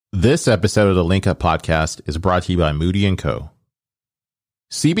This episode of the Link Up Podcast is brought to you by Moody & Co.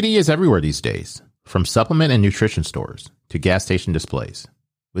 CBD is everywhere these days, from supplement and nutrition stores to gas station displays.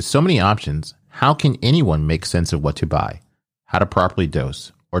 With so many options, how can anyone make sense of what to buy, how to properly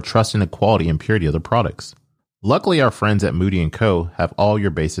dose, or trust in the quality and purity of the products? Luckily, our friends at Moody & Co. have all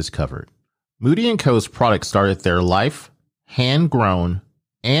your bases covered. Moody & Co.'s products started their life, hand-grown,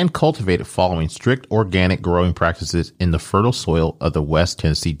 and cultivated following strict organic growing practices in the fertile soil of the West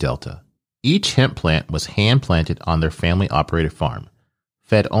Tennessee Delta. Each hemp plant was hand-planted on their family-operated farm,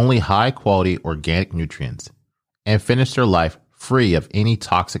 fed only high-quality organic nutrients, and finished their life free of any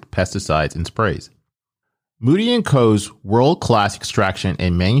toxic pesticides and sprays. Moody & Co.'s world-class extraction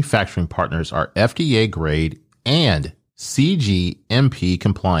and manufacturing partners are FDA grade and CGMP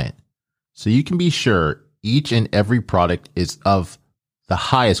compliant, so you can be sure each and every product is of the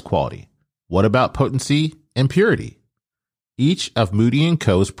highest quality. What about potency and purity? Each of Moody &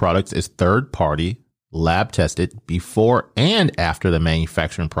 Co.'s products is third-party, lab-tested before and after the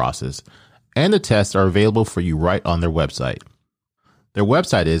manufacturing process, and the tests are available for you right on their website. Their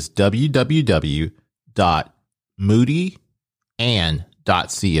website is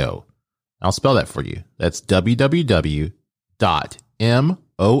www.moodyand.co. I'll spell that for you. That's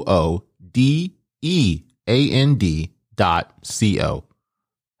www.moodeand.co.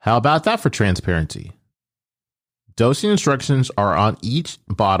 How about that for transparency? Dosing instructions are on each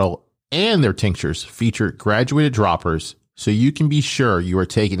bottle, and their tinctures feature graduated droppers so you can be sure you are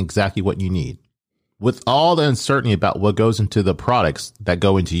taking exactly what you need. With all the uncertainty about what goes into the products that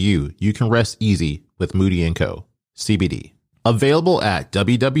go into you, you can rest easy with Moody & Co. CBD. Available at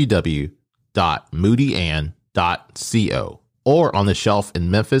www.moodyand.co or on the shelf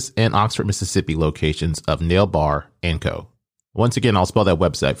in Memphis and Oxford, Mississippi locations of Nail Bar & Co. Once again, I'll spell that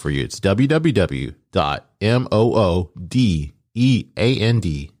website for you. It's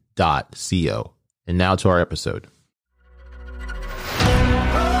www.moodeand.co. And now to our episode.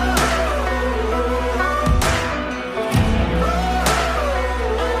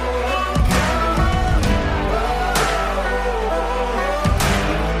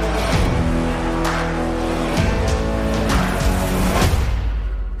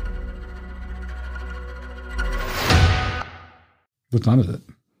 What time is it?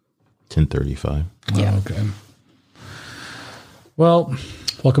 10:35. Yeah. Oh, okay. Well,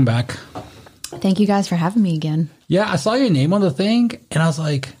 welcome back. Thank you guys for having me again. Yeah, I saw your name on the thing, and I was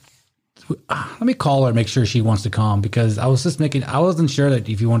like, let me call her and make sure she wants to come, because I wasn't sure that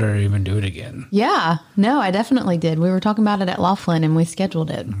if you wanted her to even do it again. Yeah. No, I definitely did. We were talking about it at Laughlin and we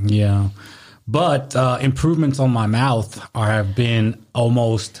scheduled it. Yeah. But improvements on my mouth have been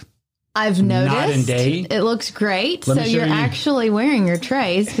almost... I've noticed. Night and day. It looks great. Let So you're actually wearing your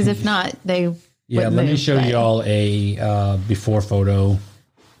trays, because if not, they Yeah, let me show y'all a before photo.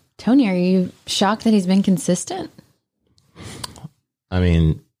 Tony, are you shocked that he's been consistent? I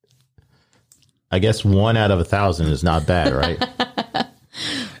mean, I guess 1 out of 1,000 is not bad, right?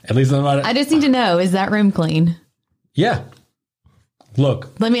 At least I'm not. I just need to know, is that room clean? Yeah. Look.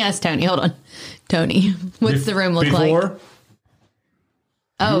 Let me ask Tony. Hold on. Tony, what's the room look like? You were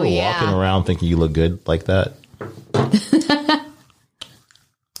walking around thinking you look good like that.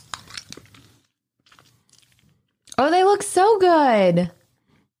 Oh, they look so good.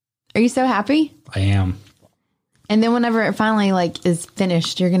 Are you so happy? I am. And then whenever it finally is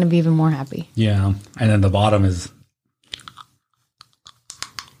finished, you're going to be even more happy. Yeah. And then the bottom is...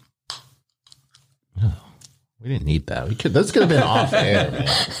 Oh, we didn't need that. This could have been off air,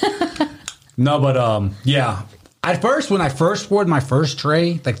 man. No, but yeah. At first, when I first wore my first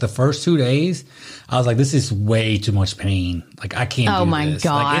tray, the first 2 days, I was like, this is way too much pain. I can't do this. Oh, my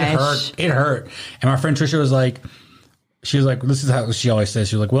gosh. It hurt. And my friend Trisha was like, this is how she always says.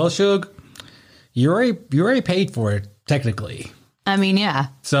 She was like, well, Shug, you already paid for it, technically. I mean, yeah.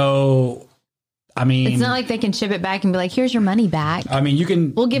 So, I mean... It's not like they can ship it back and be like, here's your money back. I mean, you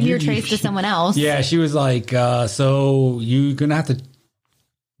can... We'll give your trays to someone else. Yeah, she was like, so you're going to have to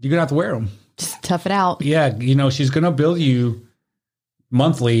wear them. Just tough it out. Yeah, she's going to bill you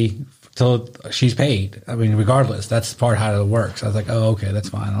monthly till she's paid. I mean, regardless, that's part how it works. I was like, oh, okay, that's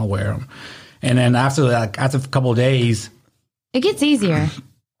fine. I'll wear them. And then after that, after a couple of days, it gets easier.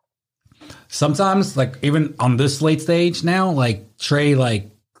 Sometimes, even on this late stage now, Trey,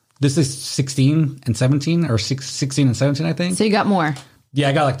 this is 16 and 17 or 16 and 17, I think. So you got more. Yeah,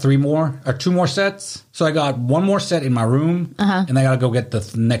 I got 2 more sets. So I got 1 more set in my room, and I got to go get the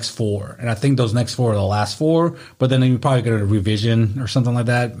next 4. And I think those next 4 are the last 4, but then you probably get a revision or something like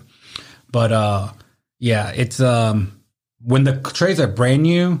that. But yeah, it's when the trays are brand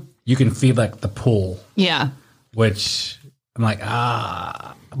new, you can feel the pull. Yeah. Which I'm like,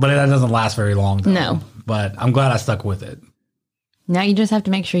 but that doesn't last very long. Though. No. But I'm glad I stuck with it. Now you just have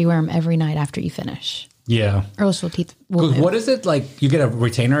to make sure you wear them every night after you finish. Yeah. Or else your teeth will move. What is it like? You get a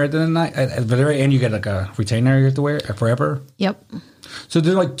retainer at the night, at the very end. You get like a retainer you have to wear forever. Yep. So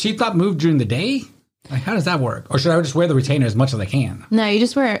do like teeth not move during the day? Like how does that work? Or should I just wear the retainer as much as I can? No, you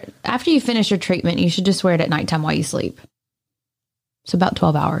just wear it after you finish your treatment. You should just wear it at nighttime while you sleep. So about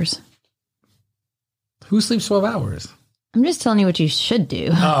 12 hours. Who sleeps 12 hours? I'm just telling you what you should do.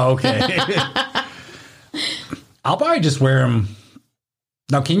 Oh, okay. I'll probably just wear them.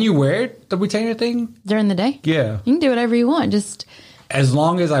 Now, can you wear the retainer thing? During the day? Yeah. You can do whatever you want. Just as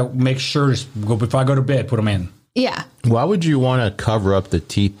long as I make sure before I go to bed, put them in. Yeah. Why would you want to cover up the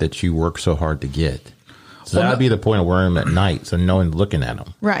teeth that you work so hard to get? So that'd be the point of wearing them at night, so no one's looking at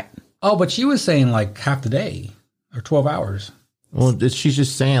them. Right. Oh, but she was saying like half the day or 12 hours. Well, she's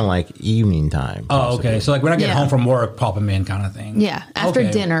just saying like evening time. Oh, okay. So like when I get Yeah. home from work, pop them in kind of thing. Yeah. After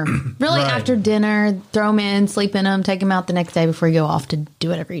Okay. dinner. Really, Right. after dinner, throw them in, sleep in them, take them out the next day before you go off to do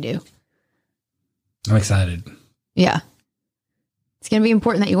whatever you do. I'm excited. Yeah. It's going to be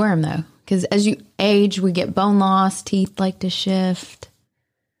important that you wear them, though, because as you age, we get bone loss, teeth like to shift.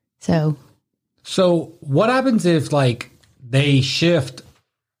 So what happens if like they shift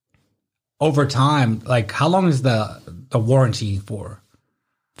over time? Like how long is the warranty for?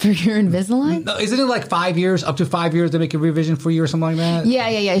 for your Invisalign? No, isn't it like 5 years, up to 5 years, they make a revision for you or something like that?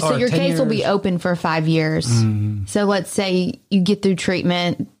 Yeah. So Or your 10 case will be years? open for 5 years. So let's say you get through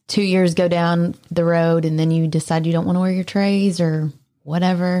treatment, 2 years go down the road, and then you decide you don't want to wear your trays or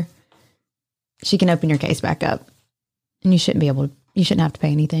whatever. She can open your case back up, and you shouldn't have to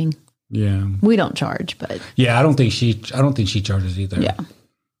pay anything. Yeah. We don't charge, but Yeah, I don't think she charges either. yeah.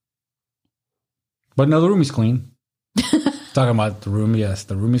 But no, the room is clean. Talking about the room, yes,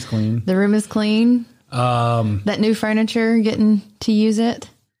 the room is clean. The room is clean. That new furniture, getting to use it.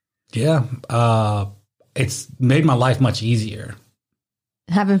 Yeah. It's made my life much easier.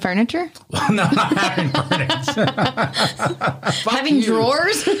 Having furniture? No, not having furniture. Having you.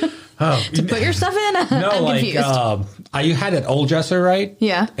 drawers to Oh, put your stuff in? no, I'm like confused. I had an old dresser, right?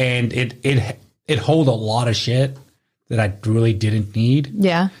 Yeah. And it hold a lot of shit that I really didn't need.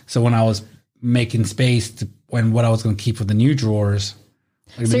 Yeah. So when I was making space when what I was going to keep for the new drawers.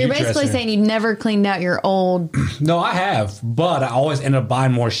 Like So the you're new basically dresser. saying you never cleaned out your old. No, I have, but I always end up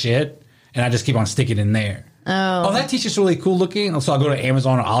buying more shit, and I just keep on sticking it in there. Oh, that t-shirt's really cool looking. So I'll go to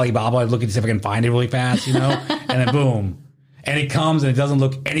Amazon or Alibaba and look and see if I can find it really fast, and then boom. And it comes and it doesn't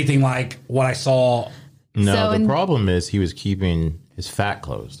look anything like what I saw. No, So the problem is he was keeping his fat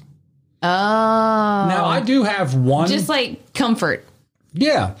closed. Oh. Now, I do have one. Just like comfort.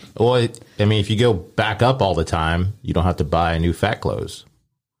 Yeah. Well, if you go back up all the time, you don't have to buy new fat clothes.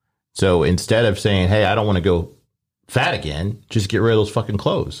 So instead of saying, hey, I don't want to go fat again, just get rid of those fucking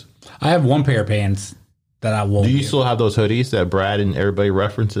clothes. I have one pair of pants that I won't Do you get. still have those hoodies that Brad and everybody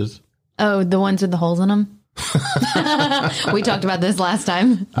references? Oh, the ones with the holes in them? We talked about this last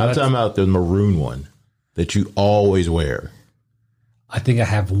time. I'm talking about the maroon one that you always wear. I think I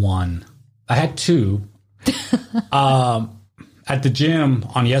have one. I had two. At the gym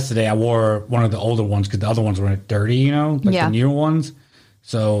on yesterday, I wore one of the older ones because the other ones were dirty, like Yeah. the newer ones.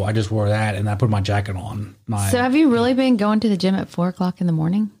 So I just wore that, and I put my jacket on. So have you really been going to the gym at 4:00 in the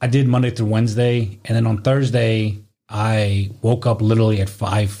morning? I did Monday through Wednesday, and then on Thursday, I woke up literally at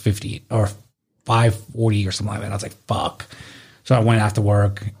 5:50 or 5:40 or something like that. I was like, fuck. So I went after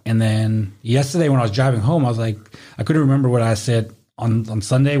work. And then yesterday when I was driving home, I was like, I couldn't remember what I said on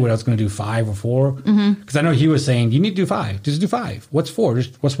Sunday, what I was going to do 5 or 4. Because I know he was saying, you need to do 5. Just do 5. What's 4?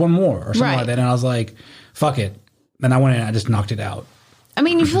 Just what's one more? Or something Right. like that. And I was like, fuck it. Then I went in and I just knocked it out. I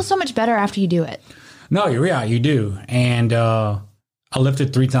mean, you feel so much better after you do it. No, you do. And I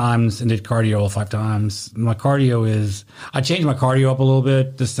lifted 3 times and did cardio 5 times. My cardio I changed my cardio up a little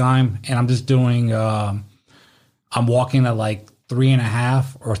bit this time, and I'm just doing, I'm walking at like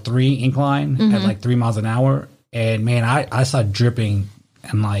 3.5 or 3 incline at like 3 miles an hour. And man, I started dripping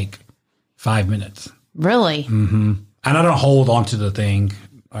in like 5 minutes. Really? And I don't hold onto the thing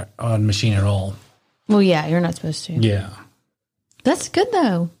on machine at all. Well, yeah, you're not supposed to. Yeah. That's good,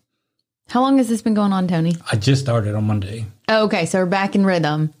 though. How long has this been going on, Tony? I just started on Monday. Oh, okay, so we're back in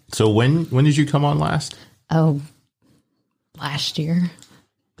rhythm. So when did you come on last? Oh, last year.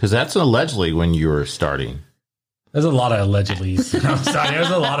 Because that's allegedly when you were starting. There's a lot of allegedly. I'm sorry. There's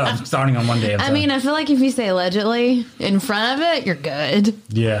a lot of starting on Monday. I mean, I feel like if you say allegedly in front of it, you're good.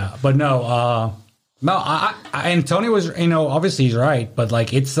 yeah, but no, I and Tony was, obviously he's right, but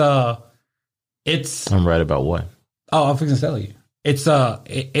like it's I'm right about what? oh, I'm fixing to tell you, it's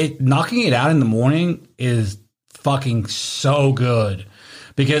knocking it out in the morning is fucking so good.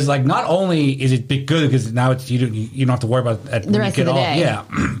 Because like not only is it good because now it's you don't have to worry about it the rest of the day. Yeah,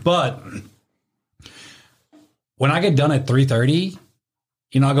 but when I get done at 3:30,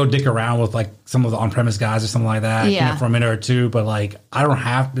 I'll go dick around with like some of the on-premise guys or something like that, for a minute or two. But like I don't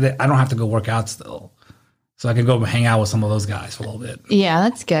have to go work out still, so I can go hang out with some of those guys for a little bit. Yeah,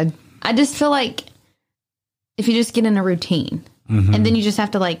 that's good. I just feel like if you just get in a routine, and then you just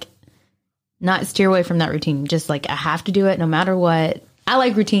have to like not steer away from that routine, just like I have to do it no matter what. I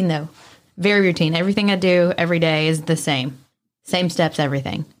like routine though. Very routine. Everything I do every day is the same. Same steps,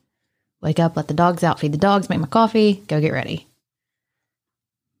 everything. Wake up, let the dogs out, feed the dogs, make my coffee, go get ready.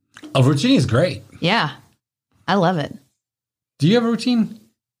 A routine is great. Yeah. I love it. Do you have a routine?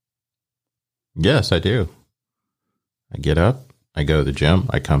 Yes, I do. I get up, I go to the gym,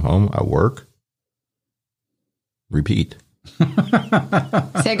 I come home, I work, repeat. See,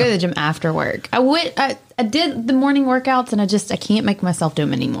 I go to the gym after work. I did the morning workouts and I can't make myself do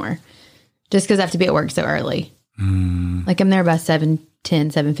them anymore. Just because I have to be at work so early. Like I'm there by 7:10,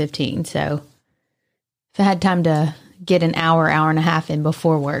 7:15. So if I had time to get an hour and a half in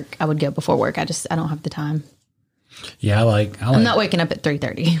before work, I would go before work. I don't have the time. Yeah, I'm not waking up at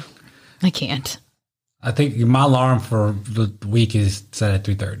 3:30. I can't. I think my alarm for the week is set at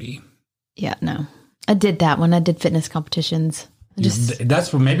 3:30. Yeah, no. I did that when I did fitness competitions. That's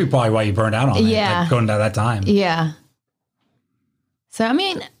probably why you burned out on it. Yeah. Like going to that time. Yeah. So, I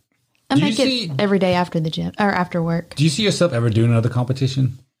mean, I make it every day after the gym or after work. Do you see yourself ever doing another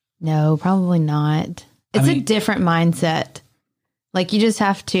competition? No, probably not. It's a different mindset. Like you just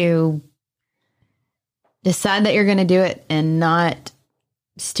have to decide that you're going to do it and not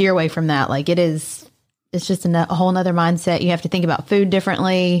steer away from that. Like it's just a whole nother mindset. You have to think about food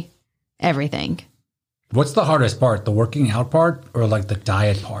differently, everything. What's the hardest part? The working out part or like the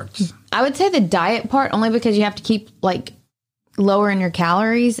diet parts? I would say the diet part only because you have to keep like lowering your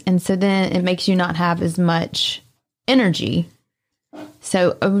calories. And so then it makes you not have as much energy.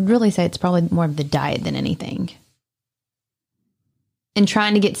 So I would really say it's probably more of the diet than anything. And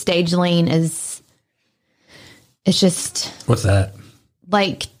trying to get stage lean it's just... What's that?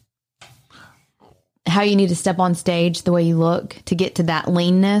 Like how you need to step on stage, the way you look to get to that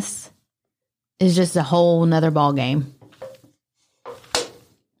leanness is just a whole nother ball game.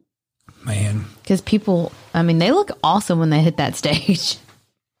 Man. Because people, they look awesome when they hit that stage.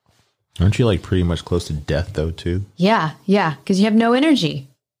 Aren't you like pretty much close to death though too? Yeah. Because you have no energy.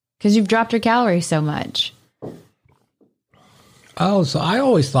 Because you've dropped your calories so much. Oh, so I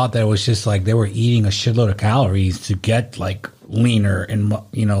always thought that it was just like they were eating a shitload of calories to get like leaner and,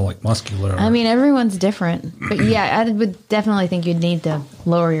 like muscular. Everyone's different. But yeah, I would definitely think you'd need to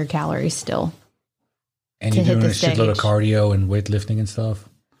lower your calories still. And you're doing a shitload of cardio and weightlifting and stuff?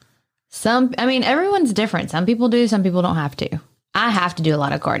 Everyone's different. Some people do, some people don't have to. I have to do a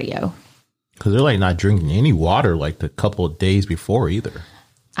lot of cardio. Because they're like not drinking any water like the couple of days before either.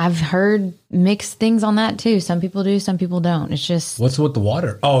 I've heard mixed things on that too. Some people do, some people don't. It's just... What's with the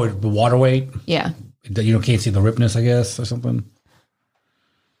water? Oh, the water weight? Yeah. Can't see the ripness, I guess, or something?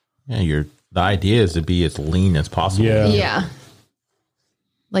 Yeah, the idea is to be as lean as possible. Yeah.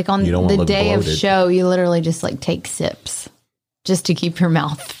 Like on the day of show, you literally just like take sips just to keep your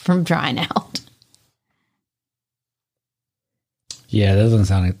mouth from drying out. Yeah, that doesn't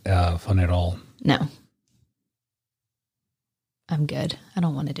sound fun at all. No. I'm good. I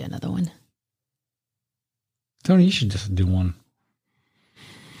don't want to do another one. Tony, you should just do one.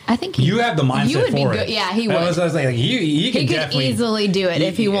 I think you have the mindset for it. Yeah, he would. I was like, he could easily do it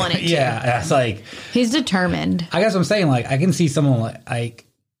if he wanted to. Yeah, it's like he's determined. I guess I'm saying like I can see someone like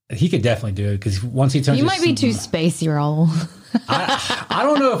he could definitely do it because once he turns, you might be too spacey, Rahul. I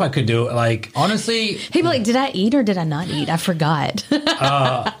don't know if I could do it. Like honestly, he'd be like, "Did I eat or did I not eat? I forgot."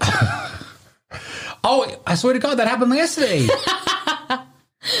 Oh, I swear to God, that happened yesterday.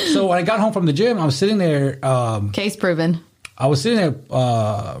 So when I got home from the gym, I was sitting there. Case proven. I was sitting there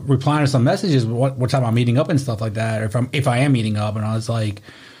replying to some messages, what time I'm meeting up and stuff like that, or if I am meeting up, and I was like,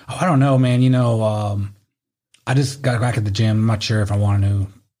 oh, I don't know, man. I just got back at the gym. I'm not sure if I want to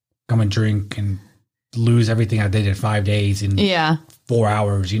come and drink and lose everything I did in 5 days in 4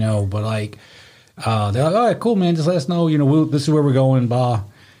 hours, But like, they're like, all right, cool, man. Just let us know, this is where we're going, blah.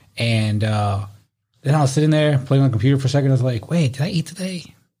 And then I was sitting there playing on the computer for a second. I was like, wait, did I eat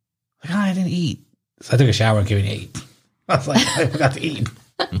today? Like, I didn't eat. So I took a shower and came and ate. I was like, I forgot to eat.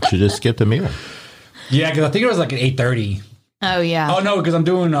 You should just skip a meal. Yeah, because I think it was like at 8:30. Oh yeah. Oh no, because I'm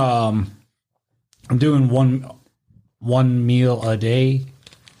doing one meal a day.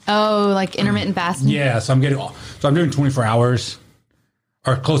 Oh, like intermittent fasting. Yeah, so I'm doing 24 hours,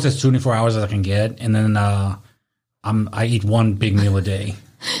 or closest to 24 hours as I can get, and then I eat one big meal a day.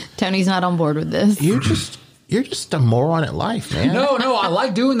 Tony's not on board with this. You're just a moron at life, man. No, I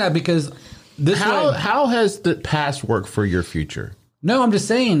like doing that because how has the past worked for your future? No, I'm just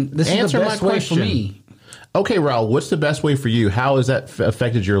saying this is the best way for me. Okay, Rahul, what's the best way for you? How has that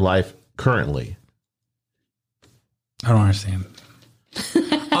affected your life currently? I don't understand.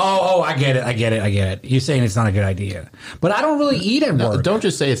 I get it. You're saying it's not a good idea. But I don't really eat at work. Don't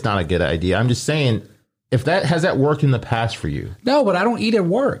just say it's not a good idea. I'm just saying, has that worked in the past for you? No, but I don't eat at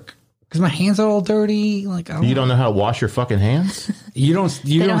work because my hands are all dirty. Like you don't know how to wash your fucking hands? You don't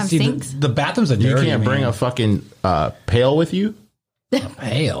see the bathrooms are dirty. You can't bring a fucking pail with you? A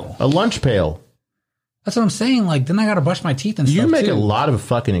pail? A lunch pail. That's what I'm saying. Like, then I got to brush my teeth and stuff. You make a lot of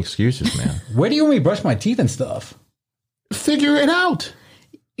fucking excuses, man. Where do you want me to brush my teeth and stuff? Figure it out.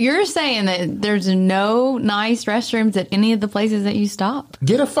 You're saying that there's no nice restrooms at any of the places that you stop?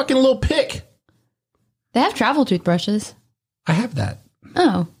 Get a fucking little pick. They have travel toothbrushes. I have that.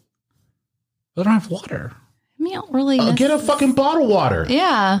 Oh. But I don't have water. I mean, I don't really... Get a fucking bottle water.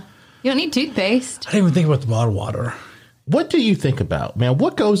 Yeah. You don't need toothpaste. I didn't even think about the bottled water. What do you think about, man?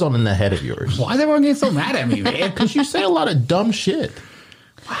 What goes on in the head of yours? Why is everyone getting so mad at me, man? Because you say a lot of dumb shit.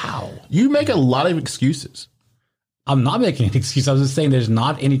 Wow. You make a lot of excuses. I'm not making an excuse. I was just saying there's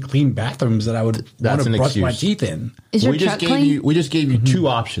not any clean bathrooms that I would want to brush my teeth in. Is your truck clean? We just gave you two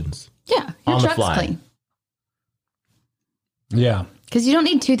options. Yeah, your truck's clean. Yeah. Because you don't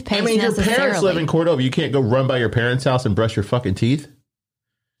need toothpaste necessarily. Your parents live in Cordova. You can't go run by your parents' house and brush your fucking teeth?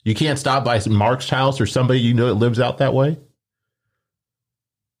 You can't stop by Mark's house or somebody you know that lives out that way?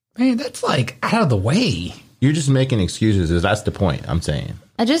 Man, that's like out of the way. You're just making excuses. That's the point I'm saying.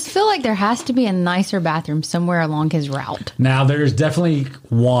 I just feel like there has to be a nicer bathroom somewhere along his route. Now, there's definitely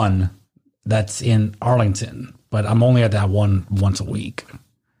one that's in Arlington, but I'm only at that one once a week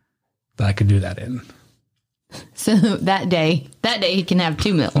that I could do that in. So that day he can have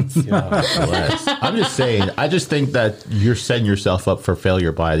 2 meals. I'm just saying, I just think that you're setting yourself up for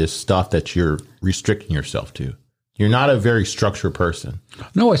failure by this stuff that you're restricting yourself to. You're not a very structured person.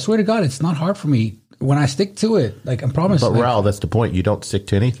 No, I swear to God, it's not hard for me. When I stick to it, like, I promise. But Rahul, that's the point. You don't stick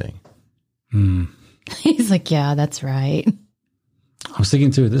to anything. He's like, yeah, that's right. I'm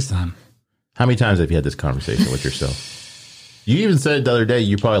sticking to it this time. How many times have you had this conversation with yourself? You even said the other day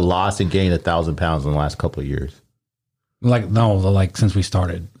you probably lost and gained 1,000 pounds in the last couple of years. Like since we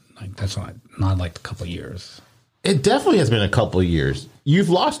started. Like, that's not like a couple of years. It definitely has been a couple of years. You've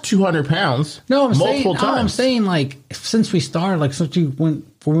lost 200 pounds. No, I'm multiple times. I'm saying like since we started, like since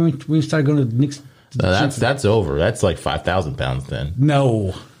we started going to the Knicks. That's over. That's like 5,000 pounds then.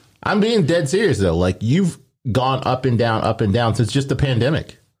 No. I'm being dead serious though. Like you've gone up and down since just the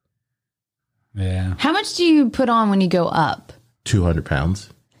pandemic. Yeah. How much do you put on when you go up? 200 pounds.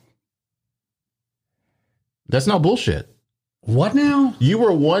 That's not bullshit. What now? You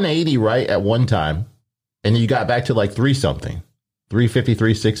were 180 right at one time. And you got back to like 3-something. 350,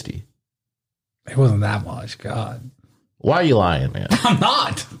 360. It wasn't that much. God. Why are you lying, man? I'm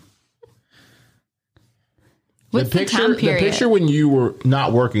not. What's the time period? The picture when you were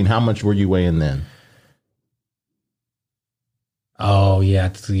not working, how much were you weighing then? Oh, yeah,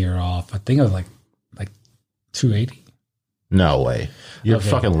 it's a year off. I think it was like 280. No way. You're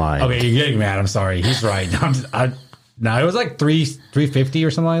fucking lying. Okay, you're getting mad. I'm sorry. He's right. No, it was like 350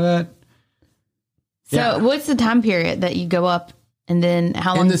 or something like that. So what's the time period that you go up and then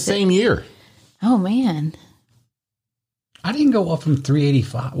how long? In the same year. Oh, man. I didn't go up from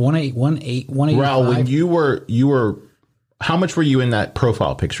 385, 185. Rahul, when you were, how much were you in that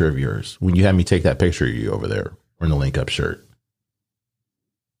profile picture of yours when you had me take that picture of you over there wearing the link up shirt?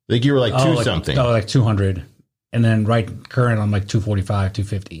 Like you were like something. Oh, like 200. And then current, I'm like 245,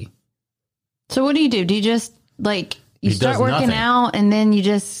 250. So what do? Do you just like, you start working out and then you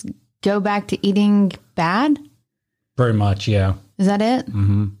just go back to eating bad? Very much, yeah. Is that it?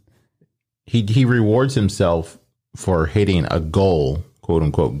 Mm-hmm. He rewards himself for hitting a goal, quote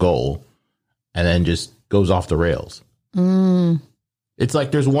unquote goal, and then just goes off the rails. It's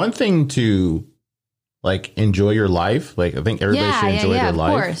like there's one thing to like enjoy your life. Like I think everybody should enjoy their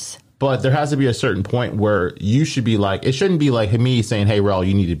life. Of course. But there has to be a certain point where you should be like, it shouldn't be like me saying, hey, Rahul,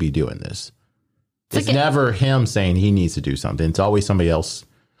 you need to be doing this. It's never him saying he needs to do something. It's always somebody else,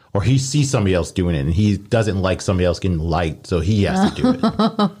 or he sees somebody else doing it and he doesn't like somebody else getting liked, so he has to do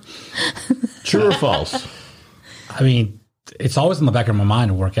it. True or false? I mean, it's always in the back of my mind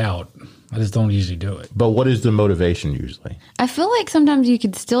to work out. I just don't usually do it. But what is the motivation usually? I feel like sometimes you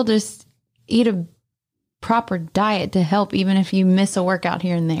could still just eat a proper diet to help, even if you miss a workout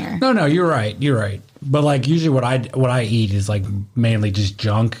here and there. No, you're right. You're right. But like usually what I eat is like mainly just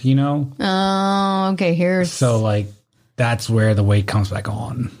junk, you know? Oh, okay. So like that's where the weight comes back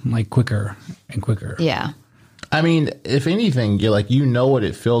on, like quicker and quicker. Yeah. I mean, if anything, you're like, you know what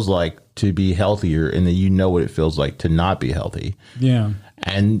it feels like to be healthier, and then you know what it feels like to not be healthy. Yeah.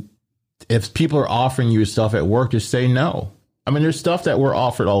 And if people are offering you stuff at work, just say no. I mean, there's stuff that we're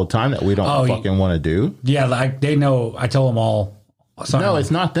offered all the time that we don't fucking want to do. Yeah, like they know. I tell them all. Sorry. No, it's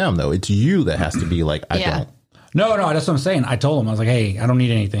not them though. It's you that has to be like, I don't. No, that's what I'm saying. I told them, I was like, hey, I don't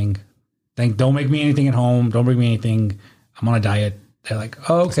need anything. Don't make me anything at home. Don't bring me anything. I'm on a diet. They're like,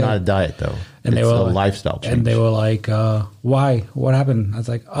 oh, okay. It's not a diet though. And it's a lifestyle change. And they were like, why? What happened? I was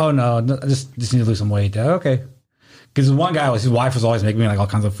like, oh no, I just need to lose some weight. Okay. Because one guy, his wife was always making me like all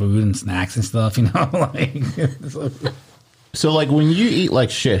kinds of food and snacks and stuff, you know, like. So like when you eat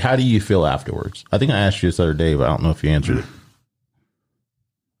like shit, how do you feel afterwards? I think I asked you this other day, but I don't know if you answered it.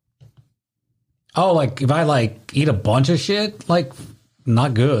 Oh, like if I like eat a bunch of shit, like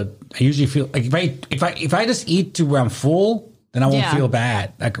not good. I usually feel like if I just eat to where I'm full, then I won't feel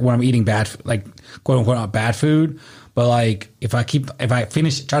bad. Like when I'm eating bad, like quote unquote not bad food. But like if I try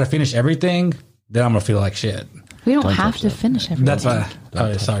to finish everything, then I'm gonna feel like shit. We don't have to finish everything. That's why.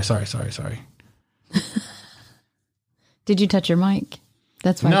 Oh, sorry. Did you touch your mic?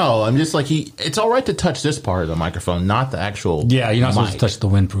 That's why. No, I'm just like it's all right to touch this part of the microphone, not the actual. Yeah, you're not supposed to touch the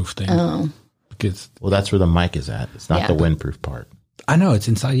windproof thing. Oh. Well, that's where the mic is at. It's not the windproof part. I know it's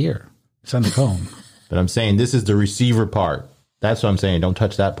inside here. It's on the cone. But I'm saying this is the receiver part. That's what I'm saying. Don't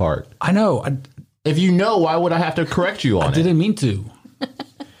touch that part. I know. If you know, why would I have to correct you on it? I didn't mean to.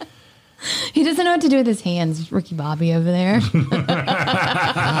 He doesn't know what to do with his hands. Ricky Bobby over there.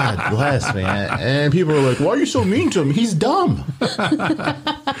 God bless, man. And people are like, why are you so mean to him? He's dumb.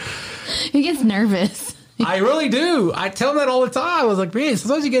 He gets nervous. I really do. I tell them that all the time. I was like, man,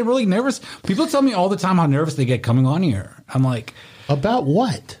 sometimes you get really nervous. People tell me all the time how nervous they get coming on here. I'm like, about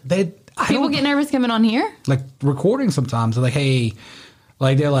what? People get nervous coming on here? Like recording sometimes. They're like, hey,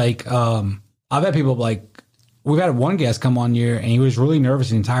 like they're like, I've had people like, we've had one guest come on here and he was really nervous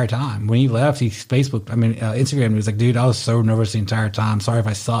the entire time. When he left, Instagram, he was like, dude, I was so nervous the entire time. Sorry if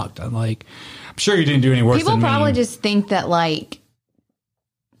I sucked. I'm like, I'm sure you didn't do any worse People than me. probably just think that like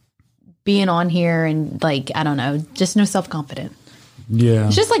being on here and like, I don't know, just no self-confidence. Yeah.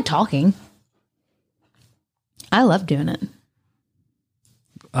 It's just like talking. I love doing it.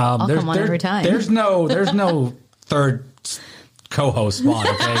 I'll come on every time. There's no third co-host spot.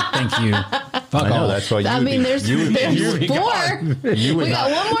 Okay, thank you. I know that's why there's four. We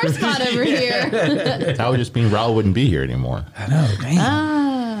got one more spot over here. That would just mean Rahul wouldn't be here anymore. I know.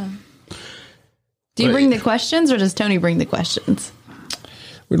 Damn. Do you bring the questions or does Tony bring the questions?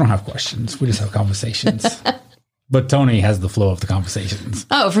 We don't have questions. We just have conversations. But Tony has the flow of the conversations.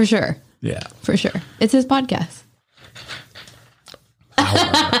 Oh, for sure. Yeah, for sure. It's his podcast.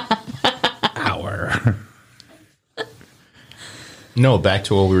 Hour. No, back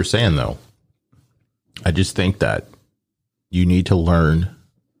to what we were saying, though. I just think that you need to learn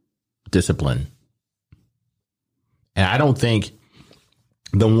discipline. And I don't think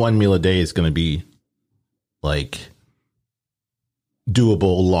the one meal a day is going to be, like,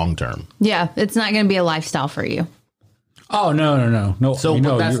 doable long term. Yeah, it's not going to be a lifestyle for you. Oh, no. So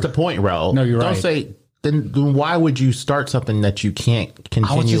that's the point, Rahul. No, you're right. Don't say, then why would you start something that you can't continue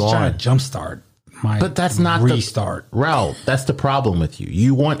on? I was just trying to jumpstart. But that's not restart. Rahul, that's the problem with you.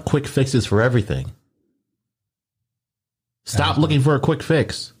 You want quick fixes for everything. Stop looking for a quick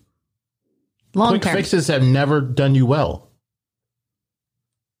fix. Quick fixes have never done you well.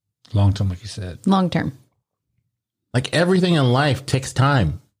 Long term, like you said. Long term. Like everything in life takes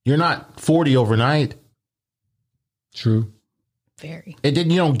time. You're not 40 overnight. True. Very. You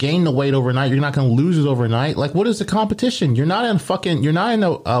don't gain the weight overnight. You're not going to lose it overnight. Like, what is the competition? You're not in a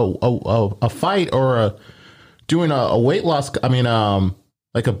fight or doing a weight loss. I mean,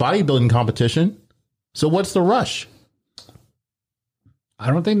 like a bodybuilding competition. So what's the rush? I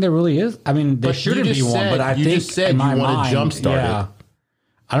don't think there really is. I mean, there shouldn't be one, but I think you just said you want to jumpstart it.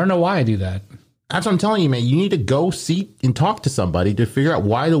 I don't know why I do that. That's what I'm telling you, man. You need to go sit and talk to somebody to figure out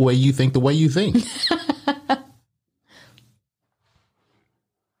why the way you think.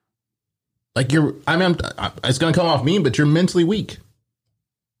 Like it's going to come off mean, but you're mentally weak.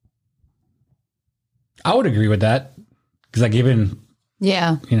 I would agree with that because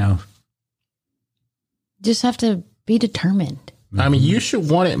just have to be determined. I mean, you should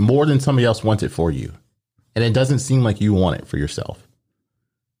want it more than somebody else wants it for you. And it doesn't seem like you want it for yourself.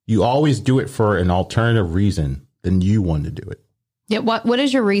 You always do it for an alternative reason than you want to do it. Yeah. What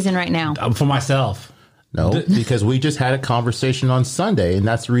is your reason right now? For myself. No, because we just had a conversation on Sunday, and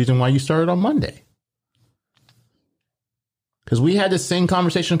that's the reason why you started on Monday. Because we had this same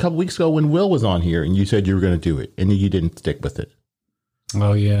conversation a couple weeks ago when Will was on here and you said you were going to do it and you didn't stick with it.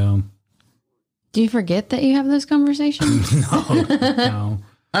 Oh, yeah. Do you forget that you have those conversations? No.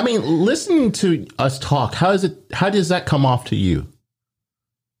 I mean, listening to us talk, how does that come off to you?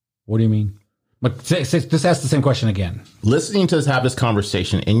 What do you mean? But just ask the same question again. Listening to us have this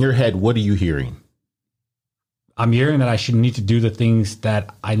conversation in your head, what are you hearing? I'm hearing that I should need to do the things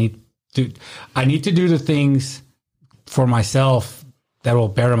that I need to. I need to do the things for myself that will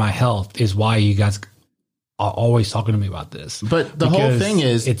better my health. Is why you guys are always talking to me about this. But the whole thing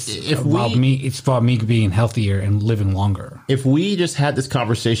is, it's about me being healthier and living longer. If we just had this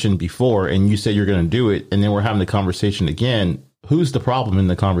conversation before and you said you're going to do it, and then we're having the conversation again, who's the problem in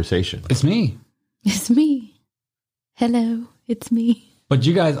the conversation? It's me. It's me. Hello, it's me. But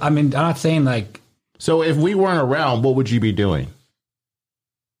you guys, I mean, I'm not saying like. So if we weren't around, what would you be doing?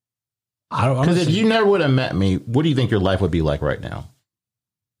 I don't. Because if you never would have met me, what do you think your life would be like right now?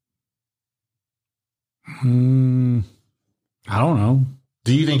 I don't know.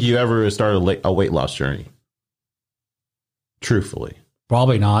 Do you think you ever started a weight loss journey? Truthfully.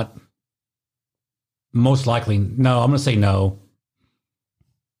 Probably not. Most likely. No, I'm going to say no.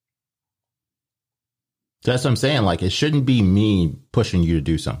 That's what I'm saying. Like, it shouldn't be me pushing you to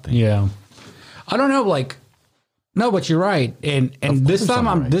do something. Yeah. I don't know. Like, no, but you're right. And this time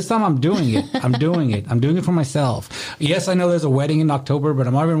I'm doing it. I'm doing it. I'm doing it for myself. Yes, I know there's a wedding in October, but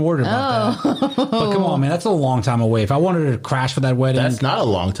I'm not even worried about that. But come on, man, that's a long time away. If I wanted to crash for that wedding, that's not a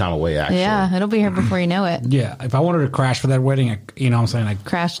long time away, actually. Yeah, it'll be here before you know it. Yeah, if I wanted to crash for that wedding, you know what I'm saying? Like,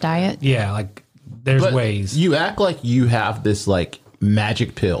 crash diet. Yeah, like there's ways. You act like you have this like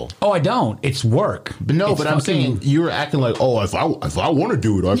magic pill. Oh, I don't. It's work. But no, it's I'm saying you're acting like, oh, if I want to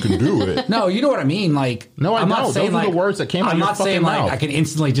do it, I can do it. No, you know what I mean. Like, no, I'm not saying those are the words that came out of your fucking mouth. I'm not saying like I can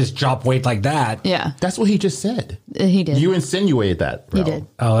instantly just drop weight like that. Yeah, that's what he just said. He did. You insinuated that, bro. He did.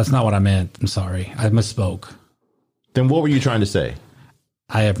 Oh, that's not what I meant. I'm sorry. I misspoke. Then what were you trying to say?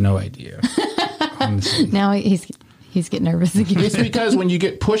 I have no idea. Now he's getting nervous again. It's because when you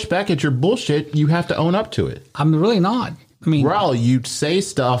get pushed back at your bullshit, you have to own up to it. I'm really not. I mean, Rahul, you say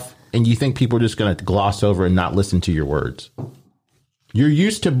stuff and you think people are just going to gloss over and not listen to your words. You're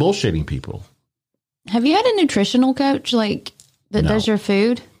used to bullshitting people. Have you had a nutritional coach like that does your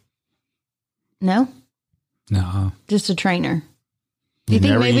food? No? No. Just a trainer. Do you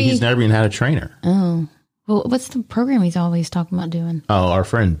think maybe he's never even had a trainer? Oh. Well, what's the program he's always talking about doing? Oh, our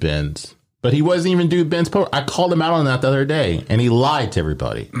friend Ben's. But he wasn't even doing Ben's program. I called him out on that the other day, and he lied to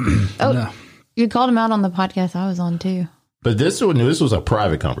everybody. No. You called him out on the podcast I was on, too. But this was a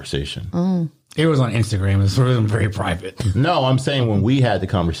private conversation. Oh. It was on Instagram. It was very private. No, I'm saying when we had the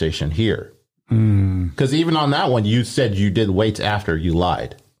conversation here. Because even on that one, you said you did weights after you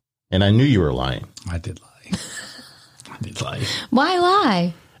lied. And I knew you were lying. I did lie. Why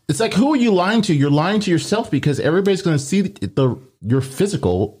lie? It's like, who are you lying to? You're lying to yourself because everybody's going to see your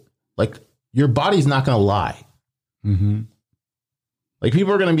physical. Like, your body's not going to lie. Mm-hmm. Like,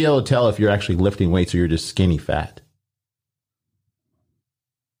 people are going to be able to tell if you're actually lifting weights or you're just skinny fat.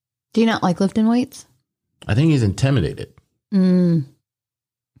 Do you not like lifting weights? I think he's intimidated. I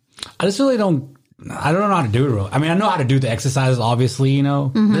just really don't. I don't know how to do it. I mean, I know how to do the exercises, obviously, you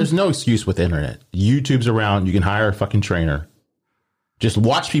know. Mm-hmm. There's no excuse with the internet. YouTube's around. You can hire a fucking trainer. Just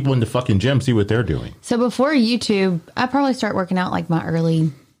watch people in the fucking gym, see what they're doing. So before YouTube, I probably started working out like my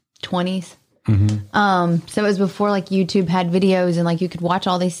early 20s. Mm-hmm. So it was before like YouTube had videos and like you could watch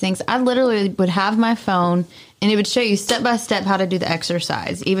all these things. I literally would have my phone and it would show you step by step how to do the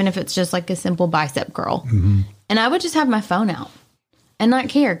exercise, even if it's just like a simple bicep curl. Mm-hmm. And I would just have my phone out and not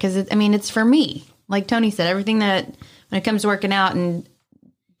care because it's for me. Like Tony said, everything that when it comes to working out and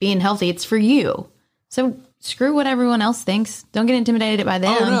being healthy, it's for you. So screw what everyone else thinks. Don't get intimidated by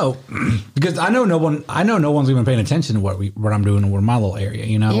them. Oh no, because I know no one's even paying attention to what I'm doing in my little area.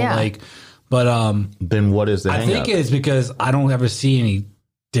 You know, yeah. But then what is the hang-up? I think it's because I don't ever see any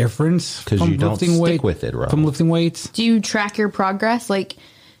difference because you don't stick with it, right? From lifting weights. Do you track your progress? Like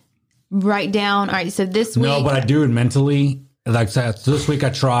write down. All right, so this week. No, but I do it mentally. Like so this week I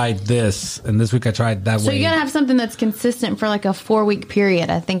tried this, and this week I tried that. So you gotta have something that's consistent for like a 4-week period.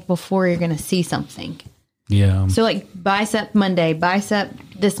 I think before you're gonna see something. Yeah. So like bicep Monday, bicep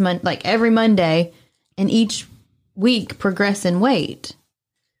this month, like every Monday, and each week progress in weight.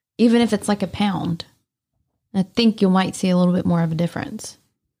 Even if it's like a pound, I think you might see a little bit more of a difference.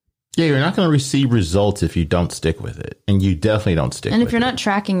 Yeah, you're not going to receive results if you don't stick with it. And you definitely don't stick with it. And if you're not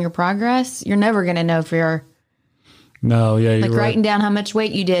tracking your progress, you're never going to know if you're you're like writing down how much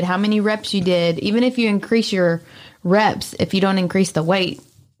weight you did, how many reps you did. Even if you increase your reps, if you don't increase the weight,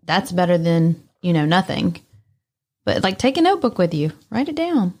 that's better than, nothing. But like, take a notebook with you. Write it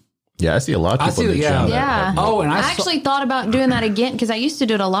down. Yeah, I see a lot of people. Yeah. Oh, and I actually thought about doing that again because I used to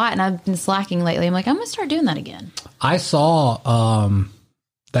do it a lot, and I've been slacking lately. I'm like, I'm gonna start doing that again. I saw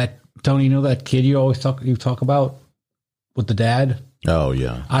that Tony. You know that kid you talk about with the dad. Oh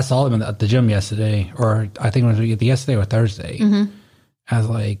yeah, I saw him at the gym yesterday, or I think it was yesterday or Thursday. Mm-hmm. I was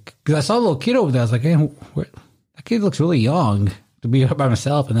like, because I saw a little kid over there. I was like, hey, that kid looks really young to be by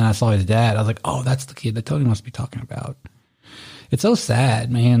himself. And then I saw his dad. I was like, oh, that's the kid that Tony must be talking about. It's so sad,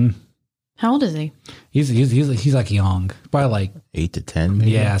 man. How old is he? He's like young, probably like 8 to 10,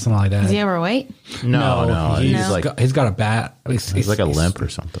 maybe. Yeah, something like that. Is he overweight? No. He's got a bat. He's like a limp or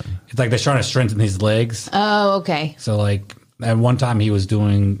something. It's like they're trying to strengthen his legs. Oh, okay. So like at one time he was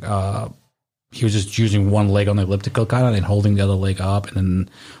doing, he was just using one leg on the elliptical kind of and holding the other leg up. And then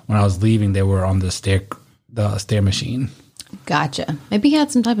when I was leaving, they were on the stair machine. Gotcha. Maybe he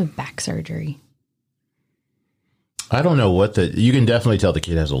had some type of back surgery. I don't know you can definitely tell the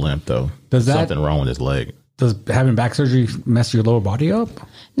kid has a limp though. There's something wrong with his leg. Does having back surgery mess your lower body up?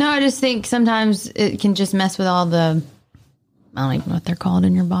 No, I just think sometimes it can just mess with all the, I don't even know what they're called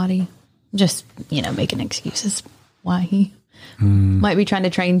in your body. Just, making excuses why he might be trying to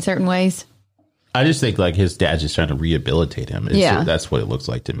train certain ways. I just think like his dad's just trying to rehabilitate him. That's what it looks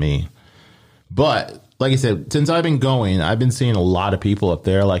like to me. But like I said, since I've been going, I've been seeing a lot of people up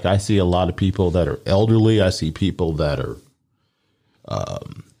there. Like I see a lot of people that are elderly. I see people that are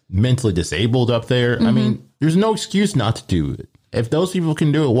mentally disabled up there. Mm-hmm. I mean, there's no excuse not to do it. If those people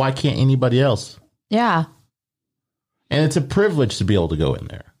can do it, why can't anybody else? Yeah. And it's a privilege to be able to go in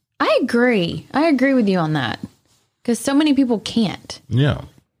there. I agree. I agree with you on that. Because so many people can't. Yeah.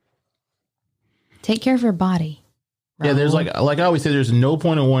 Take care of your body. Rahul. Yeah, there's like I always say, there's no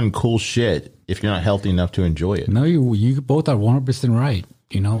point in wanting cool shit if you're not healthy enough to enjoy it. No, you both are 100% right.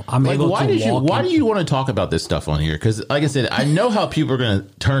 I'm like, able why to why do you want to talk about this stuff on here? Because like I said, I know how people are going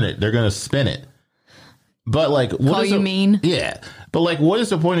to turn it. They're going to spin it. But like, what call you mean? Yeah. But like, what is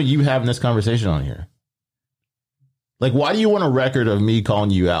the point of you having this conversation on here? Like, why do you want a record of me calling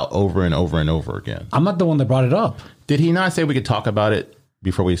you out over and over and over again? I'm not the one that brought it up. Did he not say we could talk about it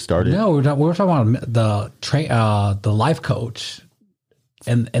before we started? No, we were talking about the life coach,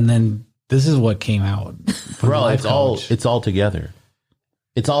 and then this is what came out. Bro, it's all together.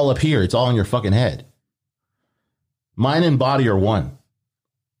 It's all up here. It's all in your fucking head. Mind and body are one.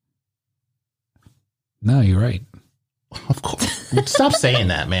 No, you're right. Of course. Stop saying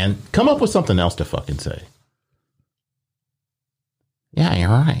that, man. Come up with something else to fucking say. Yeah, you're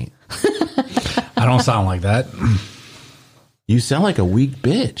right. I don't sound like that. You sound like a weak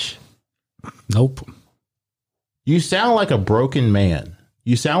bitch. Nope. You sound like a broken man.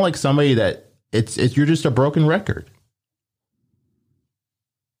 You sound like somebody that you're just a broken record.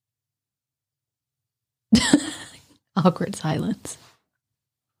 Awkward silence.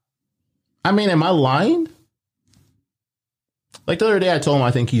 I mean, am I lying? Like the other day I told him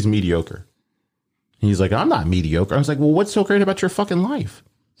I think he's mediocre. He's like, I'm not mediocre. I was like, well, what's so great about your fucking life?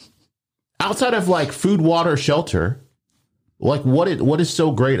 Outside of like food, water, shelter, like what is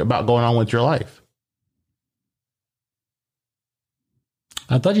so great about going on with your life?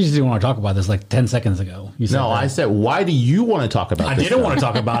 I thought you just didn't want to talk about this like 10 seconds ago. You said no, I said, why do you want to talk about this? I didn't want to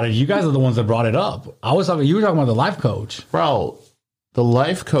talk about it. You guys are the ones that brought it up. You were talking about the life coach. Bro, the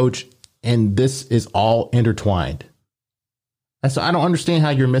life coach and this is all intertwined. I don't understand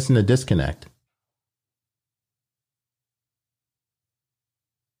how you're missing the disconnect.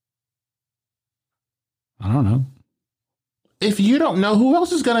 I don't know. If you don't know, who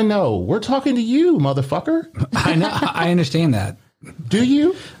else is going to know? We're talking to you, motherfucker. I know. I understand that. Do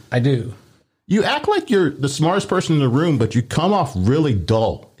you? I do. You act like you're the smartest person in the room, but you come off really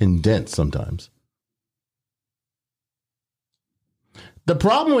dull and dense sometimes. The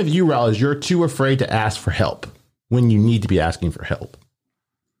problem with you, Rahul, is you're too afraid to ask for help when you need to be asking for help.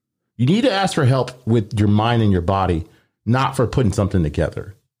 You need to ask for help with your mind and your body, not for putting something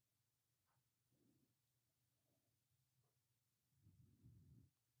together.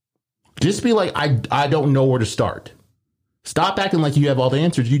 Just be like, I don't know where to start. Stop acting like you have all the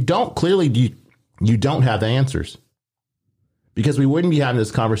answers. You don't. Clearly, you don't have the answers. Because we wouldn't be having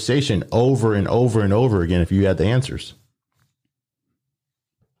this conversation over and over and over again if you had the answers.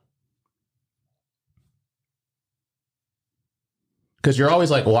 Because you're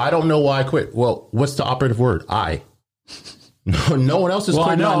always like, well, I don't know why I quit. Well, what's the operative word? I. No one else is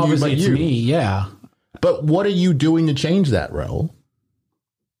quitting on you but you. Me, yeah. But what are you doing to change that, Rahul?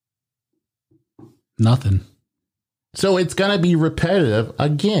 Nothing. So it's going to be repetitive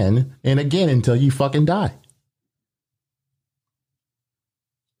again and again until you fucking die.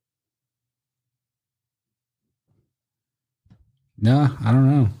 No, I don't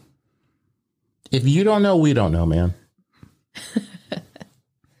know. If you don't know, we don't know, man.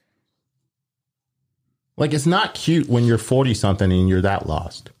 Like, it's not cute when you're 40-something and you're that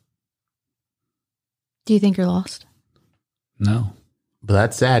lost. Do you think you're lost? No. But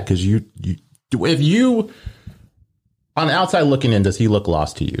that's sad because if you, on the outside looking in, does he look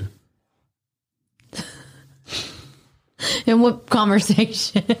lost to you? In what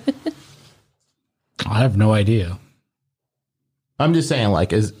conversation? I have no idea. I'm just saying,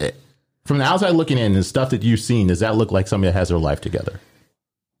 like, from the outside looking in, the stuff that you've seen, does that look like somebody that has their life together?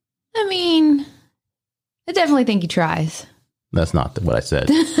 I mean, I definitely think he tries. That's not what I said.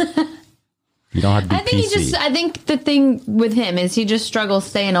 You don't have to be PC. I think the thing with him is he just struggles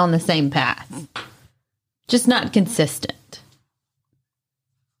staying on the same path. Just not consistent.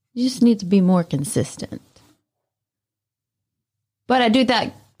 You just need to be more consistent. But I do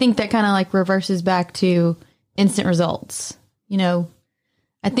think that kind of like reverses back to instant results. You know,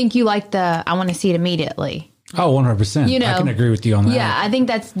 I think you like I want to see it immediately. Oh, 100%. You know, I can agree with you on that. Yeah, I think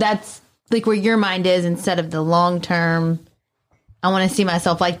that's like where your mind is instead of the long term. I want to see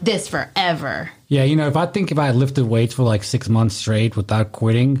myself like this forever. Yeah, you know, if I lifted weights for like 6 months straight without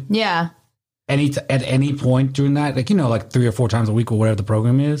quitting. Yeah. At any point during that, like, you know, like 3 or 4 times a week or whatever the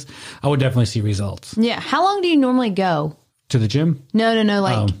program is, I would definitely see results. Yeah. How long do you normally go? To the gym? No.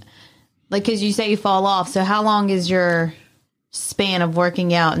 Like, because you say you fall off. So how long is your span of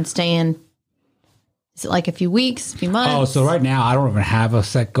working out and staying? Is it like a few weeks, a few months? Oh, so right now I don't even have a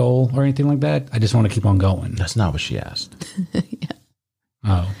set goal or anything like that. I just want to keep on going. That's not what she asked. Yeah.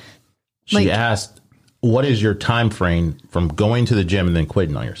 Oh. She asked, what is your time frame from going to the gym and then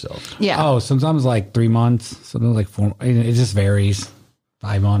quitting on yourself? Yeah. Oh, sometimes like 3 months, sometimes like 4. It just varies.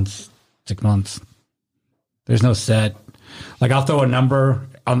 5 months, 6 months. There's no set. Like, I'll throw a number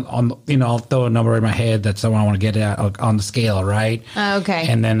I'll throw a number in my head that's what I want to get at on the scale, right? Okay.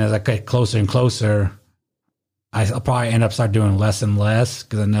 And then as I get closer and closer, I'll probably end up start doing less and less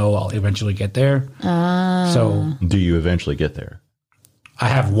because I know I'll eventually get there. So, do you eventually get there? I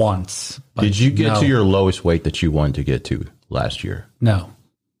have once. Did you get to your lowest weight that you wanted to get to last year? No.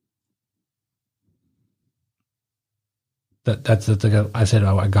 That's the thing. I said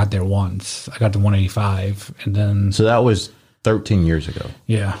I got there once. I got to 185, and then so that was 13 years ago.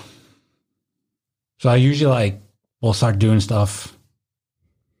 Yeah. So I usually will start doing stuff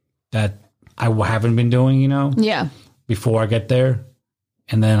that I haven't been doing, Yeah. before I get there,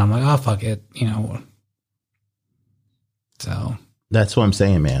 and then I'm like, oh fuck it, So that's what I'm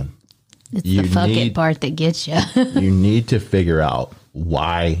saying, man. It's the fuck it part that gets you. You need to figure out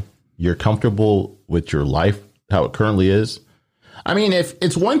why you're comfortable with your life, how it currently is. I mean, if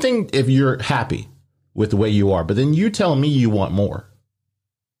it's one thing if you're happy with the way you are, but then you tell me you want more.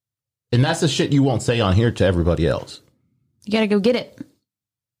 And that's the shit you won't say on here to everybody else. You got to go get it.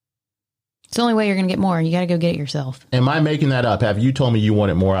 It's the only way you're going to get more. You got to go get it yourself. Am I making that up? Have you told me you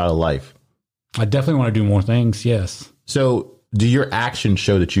wanted more out of life? I definitely want to do more things. Yes. So do your actions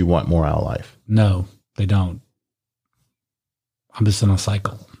show that you want more out of life? No, they don't. I'm just in a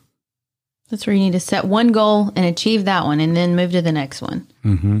cycle. That's where you need to set one goal and achieve that one and then move to the next one.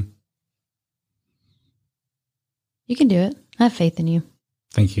 Mm-hmm. You can do it. I have faith in you.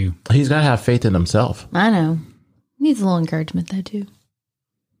 Thank you. He's got to have faith in himself. I know. Needs a little encouragement though too.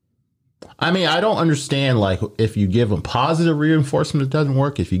 I mean, I don't understand, if you give him positive reinforcement, it doesn't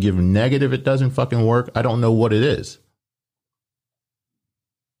work. If you give him negative, it doesn't fucking work. I don't know what it is.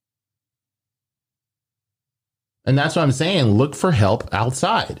 And that's what I'm saying. Look for help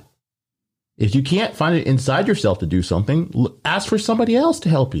outside. If you can't find it inside yourself to do something, ask for somebody else to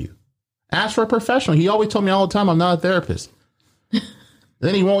help you. Ask for a professional. He always told me all the time, I'm not a therapist.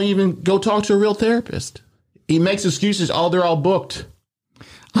 Then he won't even go talk to a real therapist. He makes excuses. They're all booked.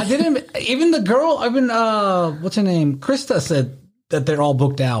 I didn't. Even the girl, what's her name? Krista said that they're all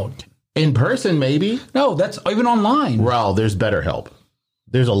booked out. In person, maybe. No, that's even online. Well, there's BetterHelp.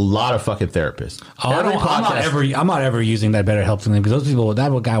 There's a lot of fucking therapists. I'm not ever using that BetterHelp thing because those people,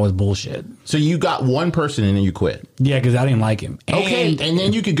 that guy was bullshit. So you got one person and then you quit. Yeah, because I didn't like him. Okay, and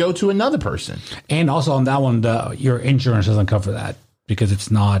then you could go to another person. And also on that one, your insurance doesn't cover that because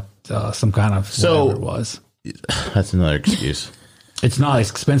it's not some kind of whatever it was. That's another excuse. It's not. It's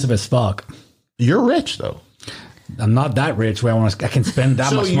expensive as fuck. You're rich though. I'm not that rich where I can spend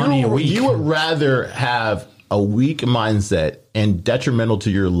that much money a week. You would rather have a weak mindset and detrimental to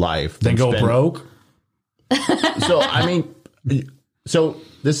your life than go broke. So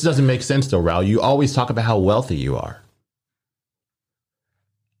this doesn't make sense though, Rahul. You always talk about how wealthy you are.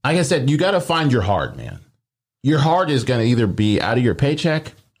 Like I said, you got to find your heart, man. Your heart is going to either be out of your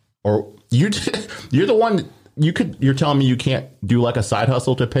paycheck or you're the one. you're telling me you can't do like a side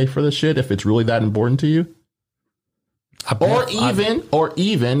hustle to pay for this shit if it's really that important to you? Or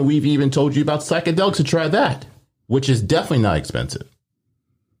even we've even told you about psychedelics to try that, which is definitely not expensive.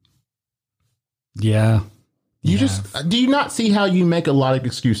 Yeah. Do you not see how you make a lot of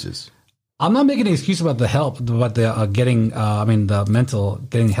excuses? I'm not making an excuse about the help, about the the mental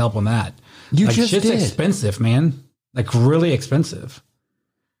getting help on that. Shit's expensive, man. Like really expensive.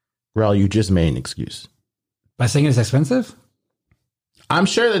 Rahul, you just made an excuse. By saying it's expensive? I'm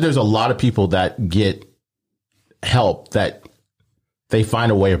sure that there's a lot of people that get help that they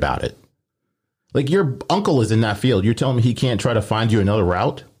find a way about it. Like your uncle is in that field. You're telling me he can't try to find you another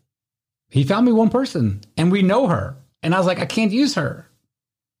route? He found me one person and we know her. And I was like, I can't use her.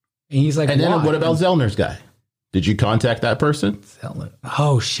 And he's like, and then what about Zellner's guy? Did you contact that person? Zellner.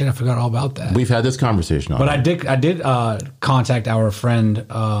 Oh shit, I forgot all about that. We've had this conversation. But I did contact our friend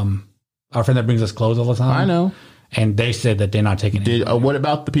that brings us clothes all the time. I know. And they said that they're not taking it. What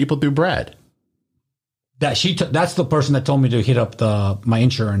about the people through Brad? That's the person that told me to hit up my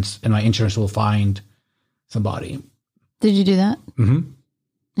insurance, and my insurance will find somebody. Did you do that? Mm-hmm.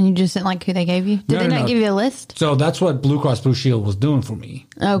 And you just didn't like who they gave you? Did they not give you a list? So that's what Blue Cross Blue Shield was doing for me.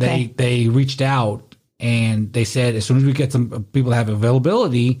 Okay. They reached out and they said, as soon as we get some people that have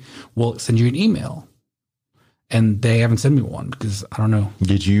availability, we'll send you an email. And they haven't sent me one because I don't know.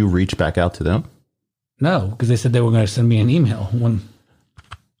 Did you reach back out to them? No, because they said they were going to send me an email.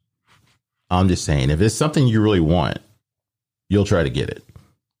 I'm just saying, if it's something you really want, you'll try to get it.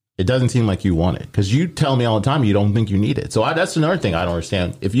 It doesn't seem like you want it because you tell me all the time you don't think you need it. So that's another thing I don't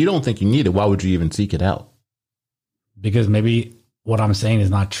understand. If you don't think you need it, why would you even seek it out? Because maybe what I'm saying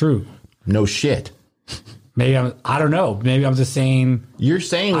is not true. No shit. Maybe I don't know. Maybe I'm just saying. You're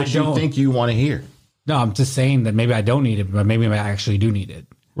saying what you think you want to hear. No, I'm just saying that maybe I don't need it, but maybe I actually do need it.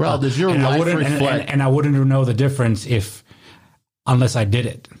 Well, does your life reflect? And I wouldn't know the difference unless I did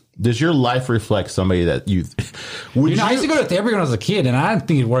it. Does your life reflect somebody that you? I used to go to therapy when I was a kid, and I didn't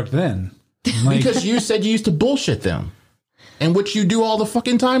think it worked then. Because you said you used to bullshit them, and which you do all the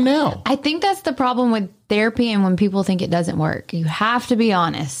fucking time now. I think that's the problem with therapy, and when people think it doesn't work, you have to be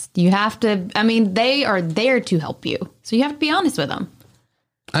honest. You have to. I mean, they are there to help you, so you have to be honest with them.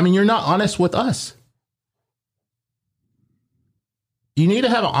 I mean, you're not honest with us. You need to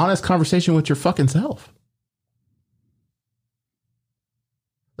have an honest conversation with your fucking self.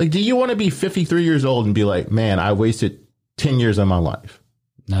 Like, do you want to be 53 years old and be like, man, I wasted 10 years of my life?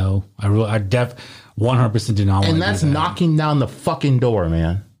 No, I 100% do not want to. And that's knocking down the fucking door,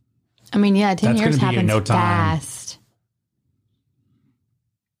 man. I mean, yeah, 10 years happens fast.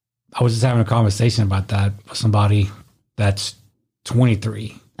 I was just having a conversation about that with somebody that's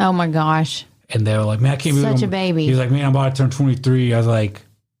 23. Oh my gosh. And they were like, man, I can't believe such a baby. He was like, man, I'm about to turn 23. I was like,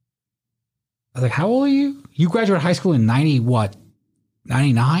 how old are you? You graduated high school in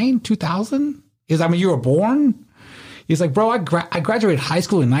 99, 2000? You were born? He's like, bro, I graduated high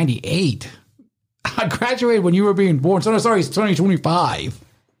school in 98. I graduated when you were being born. So, no, sorry, he's 2025.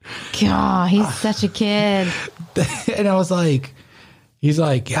 God, he's such a kid. And I was like, he's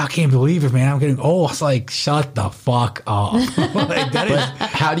like, yeah, I can't believe it, man. I'm getting old. I was like, shut the fuck up.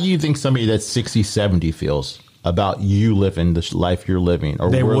 How do you think somebody that's 60, 70 feels about you living the life you're living?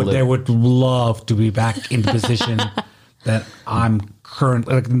 Or they would love to be back in the position that I'm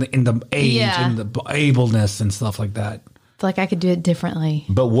currently, like in the age and the ableness and stuff like that. It's like I could do it differently.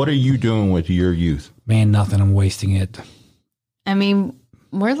 But what are you doing with your youth? Man, nothing. I'm wasting it. I mean,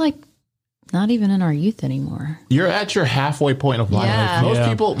 we're like not even in our youth anymore. You're at your halfway point of life.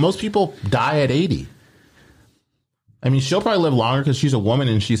 Yeah. Most people die at 80. I mean, she'll probably live longer because she's a woman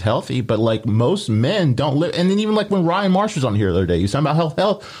and she's healthy, but like most men don't live. And then even like when Ryan Marsh was on here the other day, you talking about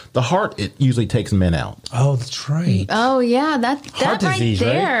health, the heart, it usually takes men out. Oh, that's right. Oh yeah. That disease, right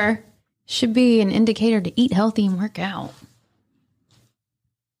there should be an indicator to eat healthy and work out.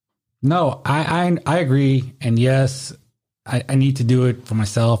 No, I agree. And yes, I need to do it for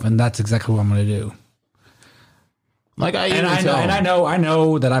myself. And that's exactly what I'm going to do. Like I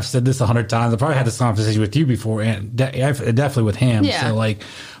know that I've said this 100 times. I probably had this conversation with you before, and definitely with him. Yeah. So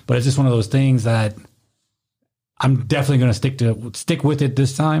but it's just one of those things that I'm definitely going to stick with it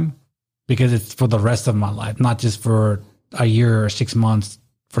this time because it's for the rest of my life, not just for a year or 6 months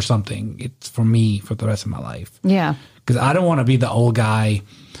for something. It's for me for the rest of my life. Yeah, because I don't want to be the old guy.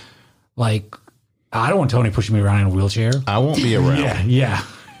 Like I don't want Tony pushing me around in a wheelchair. I won't be around. Yeah.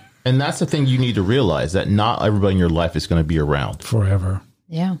 And that's the thing you need to realize, that not everybody in your life is going to be around forever.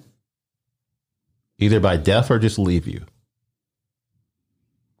 Yeah. Either by death or just leave you.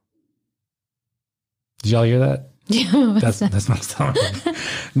 Did y'all hear that? Yeah. That's my stomach.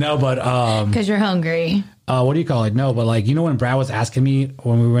 No, but because you're hungry. what do you call it? No, but like, you know, when Brad was asking me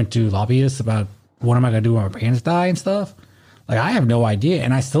when we went to lobbyists about what am I going to do when my parents die and stuff? Like, I have no idea.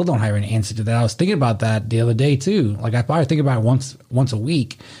 And I still don't have an answer to that. I was thinking about that the other day too. Like, I probably think about it once a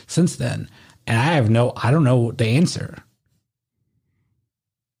week since then. And I don't know the answer.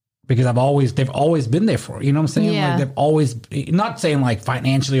 Because they've always been there for, you know what I'm saying? Yeah. Like, they've always, not saying like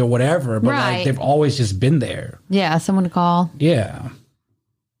financially or whatever, but like they've always just been there. Yeah, someone to call. Yeah.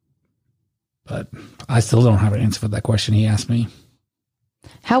 But I still don't have an answer for that question he asked me.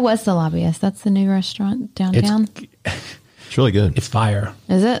 How was the Lobbyist? That's the new restaurant downtown. It's really good. It's fire.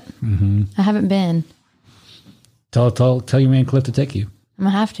 Is it? Mm-hmm. I haven't been. Tell your man Cliff to take you. I'm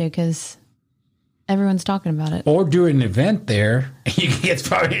going to have to because everyone's talking about it. Or do an event there. You can get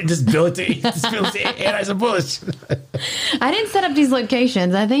probably just build it to Anheuser-Busch. I didn't set up these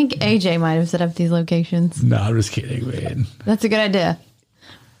locations. I think AJ might have set up these locations. No, I'm just kidding, man. That's a good idea.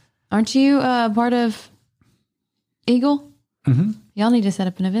 Aren't you part of Eagle? Mm-hmm. Y'all need to set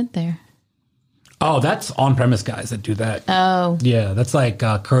up an event there. Oh, that's on-premise guys that do that. Oh. Yeah, that's like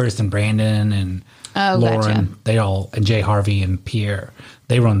Curtis and Brandon and Lauren. Gotcha. They all, and Jay Harvey and Pierre.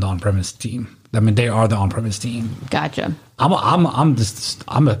 They run the on-premise team. I mean, they are the on-premise team. Gotcha. I'm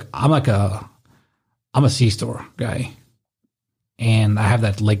a C-store guy. And I have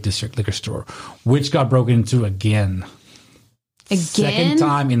that Lake District liquor store, which got broken into again. Second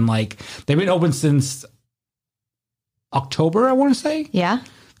time in like, they've been open since October, I want to say. Yeah.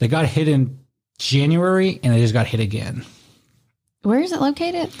 They got hit in January and they just got hit again. Where is it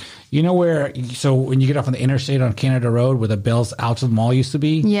located? You know where, so when you get off on the interstate on Canada Road where the Bell's Outlet Mall used to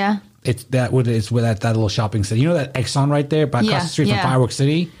be? Yeah. It's where that little shopping center. You know that Exxon right there, across the street from Fireworks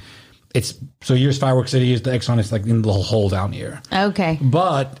City? So here's Fireworks City, here's the Exxon, it's like in the little hole down here. Okay.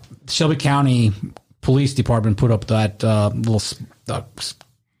 But Shelby County Police Department put up that little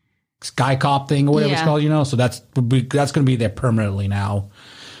Sky Cop thing or whatever it's called, you know? So that's going to be there permanently now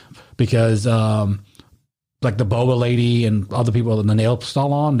because like the boba lady and other people in the nail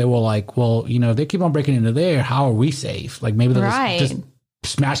salon, they were like, well, you know, if they keep on breaking into there, how are we safe? Like maybe they'll just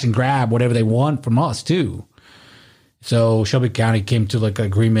smash and grab whatever they want from us too. So Shelby County came to like an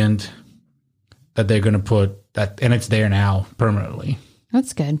agreement that they're going to put that, and it's there now permanently.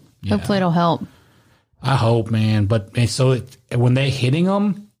 That's good. Yeah. Hopefully it'll help. I hope, man. But so when they're hitting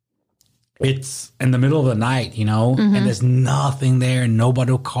them, it's in the middle of the night, you know, and there's nothing there,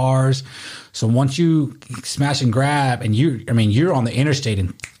 nobody, cars. So once you smash and grab, and you're on the interstate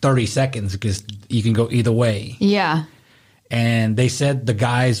in 30 seconds because you can go either way. Yeah. And they said the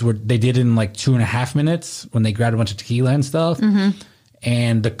guys they did it in like 2.5 minutes when they grabbed a bunch of tequila and stuff. Mm-hmm.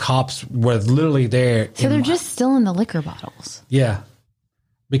 And the cops were literally there. So they're just still in the liquor bottles. Yeah.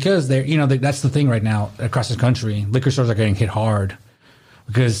 Because that's the thing right now across the country. Liquor stores are getting hit hard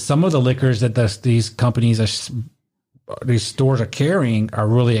because some of the liquors that these stores are carrying are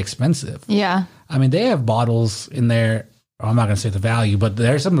really expensive. Yeah. I mean, they have bottles in there. I'm not going to say the value, but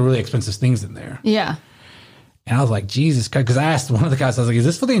there's some really expensive things in there. Yeah. And I was like, Jesus, because I asked one of the guys, I was like, is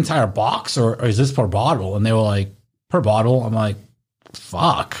this for the entire box or is this per bottle? And they were like, per bottle. I'm like,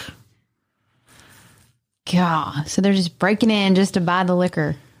 fuck. God. So they're just breaking in just to buy the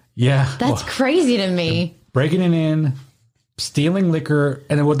liquor. Yeah. That's crazy to me. Breaking it in, stealing liquor.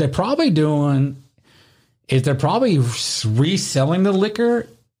 And then what they're probably doing is they're probably reselling the liquor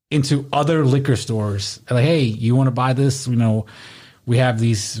into other liquor stores. Like, hey, you want to buy this? You know, we have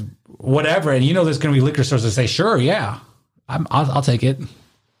these whatever. And there's going to be liquor stores that say, sure, yeah, I'll take it.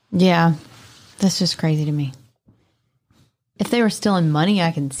 Yeah. That's just crazy to me. If they were stealing money,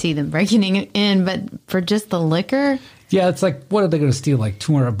 I can see them breaking it in, but for just the liquor? Yeah, it's like, what are they going to steal? Like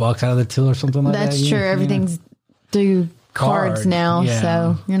 $200 out of the till or something like that? That's true. Everything's through cards now,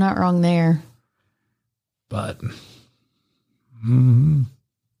 so you're not wrong there. But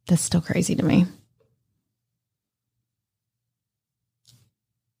that's still crazy to me.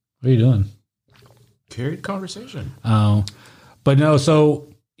 What are you doing? Carried conversation. Oh, but no. So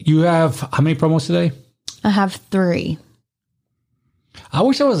you have how many promos today? I have 3. I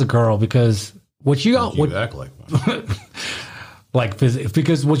wish I was a girl because what you got, you act like one.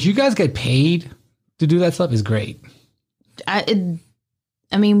 because what you guys get paid to do that stuff is great. I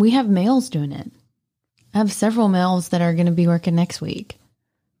mean, we have males doing it. I have several males that are going to be working next week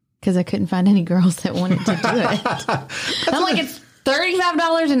because I couldn't find any girls that wanted to do it. I'm like, it's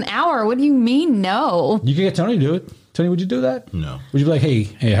 $35 an hour. What do you mean? No. You can get Tony to do it. Tony, would you do that? No. Would you be like, hey,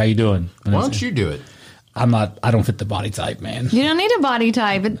 how you doing? Why don't you do it? I don't fit the body type, man. You don't need a body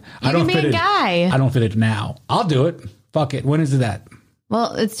type. You can be a guy. I don't fit it now. I'll do it. Fuck it. When is it that?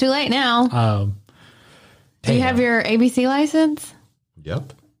 Well, it's too late now. Do you have your ABC license?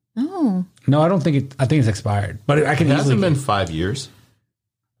 Yep. Oh. No, I don't think it. I think it's expired. But I can It easily. hasn't been 5 years.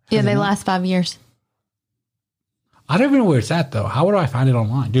 Yeah, they last 5 years. I don't even know where it's at though. How would I find it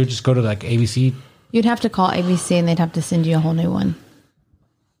online? Dude, just go to like ABC. You'd have to call ABC and they'd have to send you a whole new one.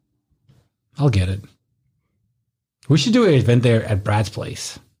 I'll get it. We should do an event there at Brad's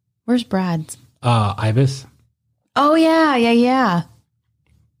place. Where's Brad's? Ibis. Oh yeah.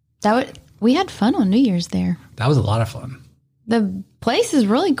 We had fun on New Year's there. That was a lot of fun. The place is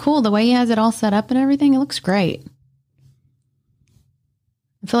really cool. The way he has it all set up and everything, it looks great.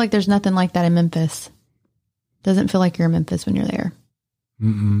 I feel like there's nothing like that in Memphis. Doesn't feel like you're in Memphis when you're there.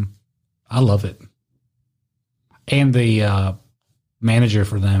 I love it. And the manager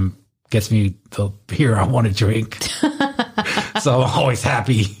for them gets me the beer I want to drink. So I'm always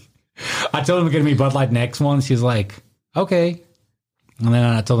happy. I told him to get me Bud Light next one. She's like, okay. And then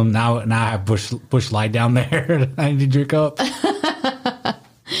I told him now I have Bush Light down there that I need to drink up.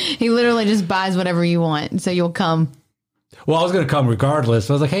 He literally just buys whatever you want, so you'll come. Well, I was going to come regardless.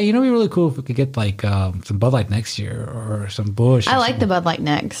 I was like, hey, it'd be really cool if we could get like some Bud Light next year or some Bush. I like the Bud Light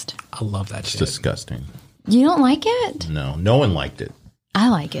Next. I love that It's shit. disgusting. You don't like it? No one liked it. I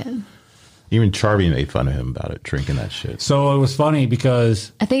like it. Even Charlie made fun of him about it, drinking that shit. So it was funny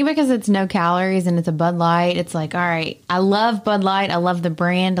because I think because it's no calories and it's a Bud Light, it's like, all right, I love Bud Light. I love the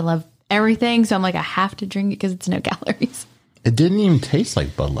brand. I love everything. So I'm like, I have to drink it because it's no calories. It didn't even taste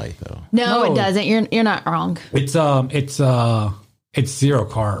like Bud Light, though. No, No. it doesn't. You're not wrong. it's zero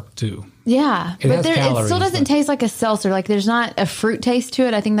carb too. Yeah, It has it calories, still doesn't but- taste like a seltzer. Like there's not a fruit taste to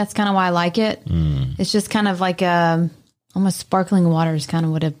it. I think that's kind of why I like it. It's just kind of like almost sparkling water is kind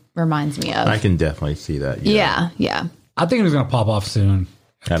of what it reminds me of. I can definitely see that. Yeah. I think it's going to pop off soon.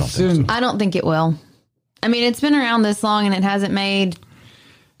 I don't think so. I don't think it will. I mean, it's been around this long and it hasn't made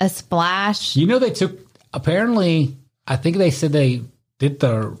a splash. You know, they took apparently. I think they said they did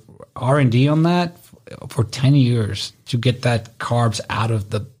the R&D on that for 10 years to get that carbs out of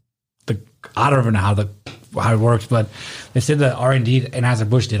the. I don't even know how it works, but they said the R&D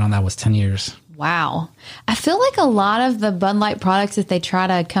Anheuser-Busch did on that was 10 years. Wow. I feel like a lot of the Bud Light products that they try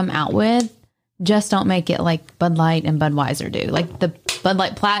to come out with just don't make it like Bud Light and Budweiser do. Like the Bud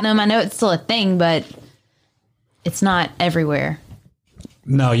Light Platinum, I know it's still a thing, but it's not everywhere.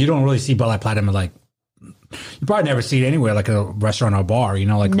 No, you don't really see Bud Light Platinum like. You probably never see it anywhere, like a restaurant or bar. You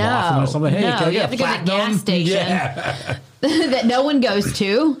know, like Laughlin or something. Hey, no, can I you get have a to go to the Platinum? gas station Yeah, that no one goes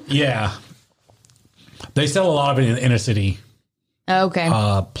to. yeah. They sell a lot of it in the inner city. Okay.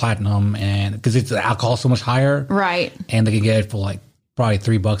 Platinum, and because it's the alcohol so much higher, Right. and they can get it for like probably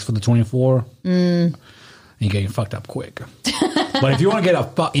 $3 for the 24. And you get fucked up quick. But if you want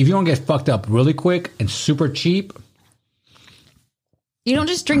to get fucked up really quick and super cheap, You don't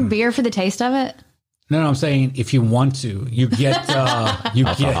just drink beer for the taste of it? no, I'm saying if you want to, you get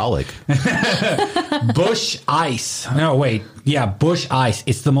Alcoholic. Bush Ice. No, wait, yeah, Bush Ice.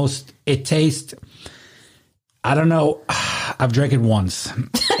 It's the most. It tastes. I don't know. I've drank it once,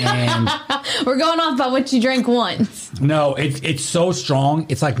 and We're going off by what you drank once. no, it's so strong.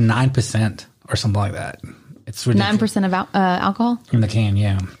 It's like 9% or something like that. It's ridiculous. 9% of alcohol? In the can,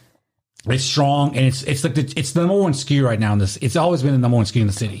 yeah. It's strong, and it's like it's the number one SKU right now in this. It's always been the number one SKU in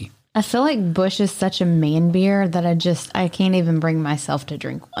the city. I feel like Bush is such a man beer that I can't even bring myself to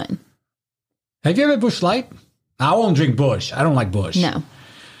drink one. Have you ever had Bush Light? I won't drink Bush. I don't like Bush. No.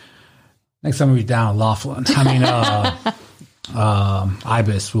 Next time we're down at Laughlin,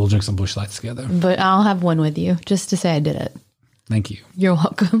 Ibis, we'll drink some Bush Lights together. But I'll have one with you just to say I did it. Tink you. You're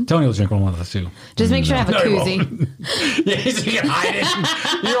welcome. Tony will drink one of those too. Just make sure I have a No, he koozie. Yeah, he's gonna hide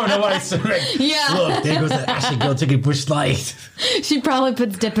it. You don't know what I said. Yeah. Look, there goes that Ashley girl taking Bush Light. She probably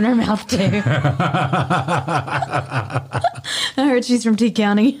puts dip in her mouth too. I heard she's from T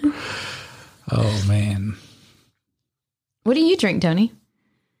County. Oh man. What do you drink, Tony?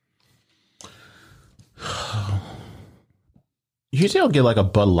 Usually I'll get like a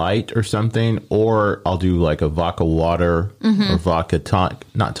Bud Light or something, or I'll do like a vodka water or vodka tonic,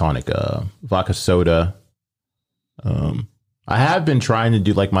 not tonic, vodka soda. I have been trying to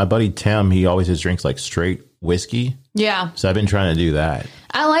do like my buddy Tim. He always just drinks like straight whiskey. Yeah. So I've been trying to do that.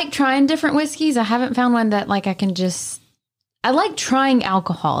 I like trying different whiskeys. I haven't found one that like I like trying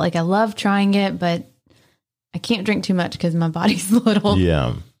alcohol. Like I love trying it, but I can't drink too much because my body's little.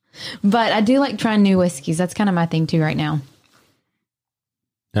 Yeah. But I do like trying new whiskeys. That's kind of my thing too right now.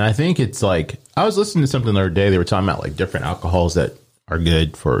 And I think it's like, I was listening to something the other day. They were talking about like different alcohols that are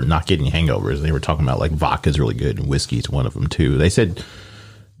good for not getting hangovers. They were talking about like vodka is really good and whiskey is one of them too. They said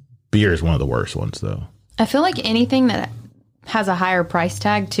beer is one of the worst ones though. I feel like anything that has a higher price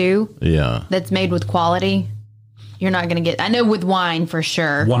tag too, Yeah. that's made with quality, you're not going to get. I know with wine for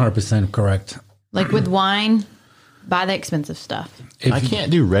sure. 100% correct. Like with wine, buy the expensive stuff. I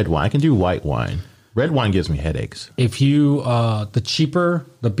can't do red wine. I can do white wine. Red wine gives me headaches. If you, the cheaper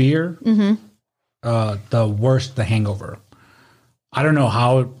the beer, the worse the hangover. I don't know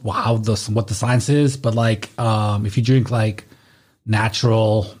what the science is, but like if you drink like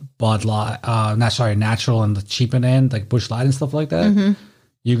natural Bud Light, natural and the cheaper end, like Busch Light and stuff like that,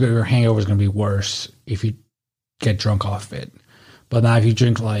 your hangover is going to be worse if you get drunk off it. But now if you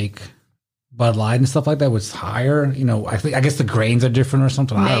drink like Bud Light and stuff like that, was higher. I guess the grains are different or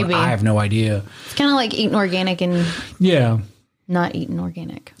something. Maybe. I have no idea. It's kind of like eating organic and not eating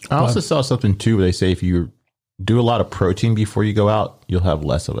organic. I also saw something too where they say if you do a lot of protein before you go out, you'll have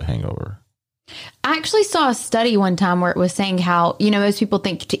less of a hangover. I actually saw a study one time where it was saying how, most people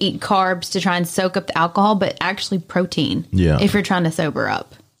think to eat carbs to try and soak up the alcohol, but actually protein. Yeah. If you're trying to sober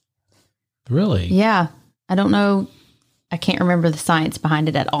up. Really? Yeah. I don't know. I can't remember the science behind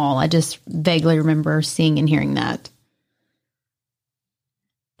it at all. I just vaguely remember seeing and hearing that.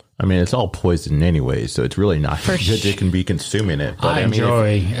 I mean, it's all poison anyway, so it's really not good you can be consuming it. But I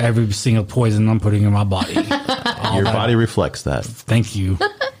enjoy every single poison I'm putting in my body. Your body reflects that. Thank you.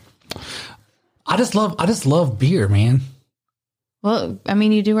 I just love beer, man. Well, I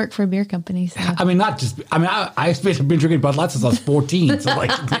mean, you do work for a beer company. So. I mean, I've been drinking Bud Light since I was 14. So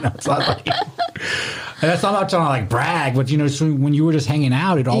like, it's not like, and that's not trying to like brag, but when you were just hanging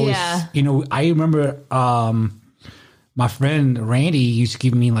out, it always, I remember, my friend Randy used to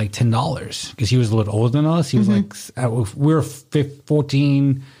give me like $10 because he was a little older than us. He was like, we were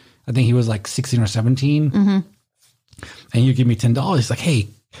 14. I think he was like 16 or 17. And he'd give me $10. He's like, hey,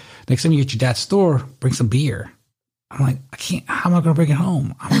 next time you get your dad's store, bring some beer. I'm like, I can't, how am I going to bring it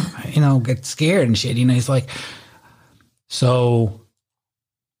home? I'm, get scared and shit. He's like, so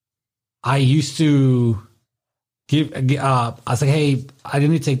I used to I was like, hey, I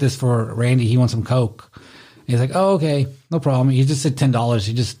didn't take this for Randy. He wants some Coke. He's like, oh, okay, no problem. He just said $10.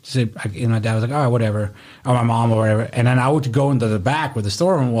 He just said, my dad was like, all right, whatever. Or my mom or whatever. And then I would go into the back where the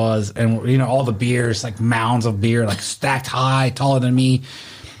storeroom was, and, all the beers, like mounds of beer, like stacked high, taller than me.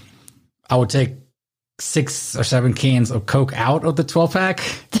 I would take 6 or 7 cans of Coke out of the 12-pack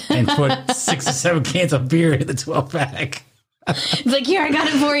and put 6 or 7 cans of beer in the 12-pack. It's like, here, I got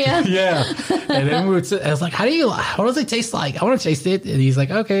it for you. Yeah. And then I was like, how does it taste like? I want to taste it. And he's like,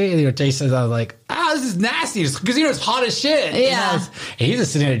 okay. And he tastes it. I was like, this is nasty. Because, it's hot as shit. Yeah. And he's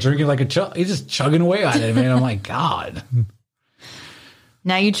just sitting there drinking like he's just chugging away at it, man. I'm like, God.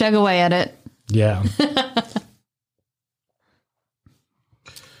 Now you chug away at it. Yeah.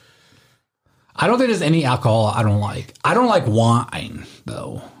 I don't think there's any alcohol I don't like. I don't like wine,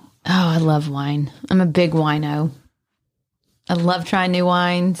 though. Oh, I love wine. I'm a big wino. I love trying new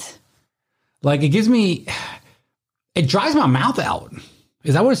wines. Like, it dries my mouth out.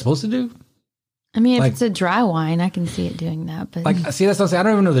 Is that what it's supposed to do? I mean, if it's a dry wine, I can see it doing that. But see, that's what I'm saying. I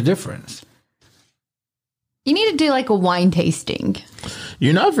don't even know the difference. You need to do like a wine tasting.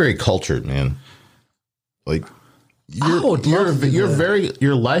 You're not very cultured, man. Like, your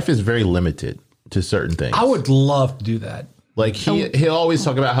life is very limited to certain things. I would love to do that. Like he'll always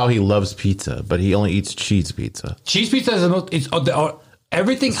talk about how he loves pizza, but he only eats cheese pizza. Cheese pizza is the most.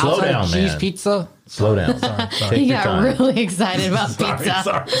 Everything outside of cheese pizza. Slow down. Sorry. He got really excited about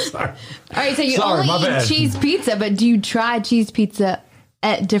pizza. Sorry. All right, so you only eat cheese pizza, but do you try cheese pizza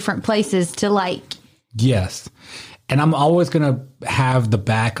at different places to like? Yes, and I'm always gonna have the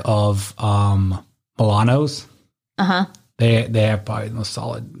back of Milano's. They have probably the most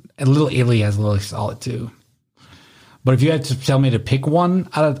solid. And Little Italy has a really solid too. But if you had to tell me to pick one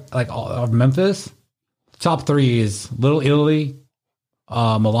out of Memphis, top 3 is Little Italy,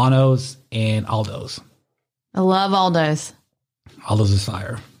 Milano's, and Aldo's. I love Aldo's. Aldo's is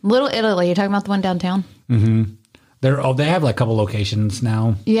fire. Little Italy, you're talking about the one downtown? Mm-hmm. They have like a couple locations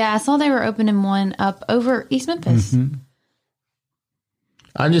now. Yeah, I saw they were opening one up over East Memphis. Mm-hmm.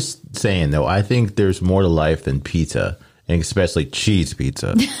 I'm just saying, though, I think there's more to life than pizza, and especially cheese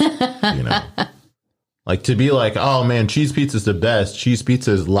pizza. Like, to be like, oh, man, cheese pizza is the best. Cheese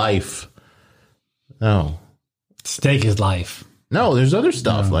pizza is life. No. Steak is life. No, there's other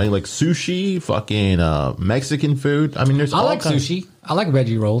stuff like sushi, fucking Mexican food. I mean, there's all like sushi. I like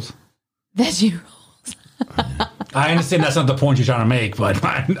veggie rolls. Veggie rolls. I understand that's not the point you're trying to make, but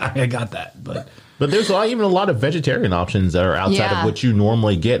I got that. But there's even a lot of vegetarian options that are outside of what you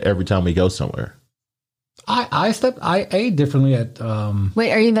normally get every time we go somewhere. I ate differently at.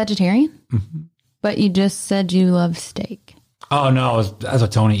 Wait, are you vegetarian? Mm-hmm. But you just said you love steak. Oh no, that's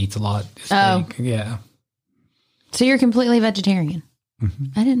what Tony eats a lot. Steak. Oh, yeah. So you're completely vegetarian. Mm-hmm.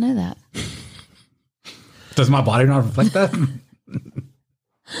 I didn't know that. Does my body not reflect that?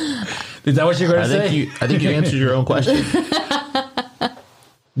 Is that what you're going to say? I think you answered your own question.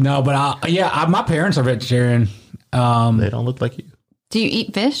 No, but my parents are vegetarian. They don't look like you. Do you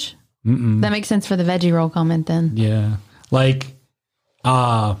eat fish? Mm-mm. That makes sense for the veggie roll comment then. Yeah. Like,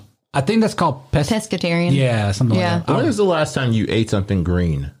 I think that's called pescatarian. Yeah, something like that. When was the last time you ate something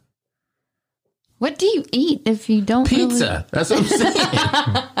green? What do you eat if you don't? Pizza. That's what I'm saying.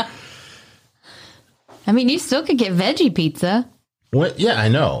 I mean, you still could get veggie pizza. What? Yeah, I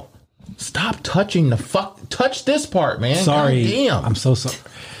know. Stop touching touch this part, man. Sorry. God damn. I'm so sorry.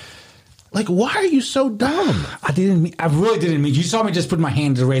 Like, why are you so dumb? I really didn't mean. You saw me just put my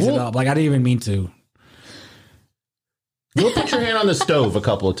hand to raise it up. Like, I didn't even mean to. Go put your hand on the stove a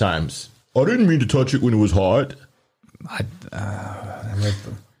couple of times. I didn't mean to touch it when it was hot. I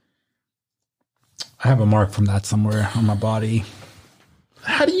have a mark from that somewhere on my body.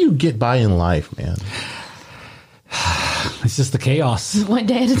 How do you get by in life, man? It's just the chaos. One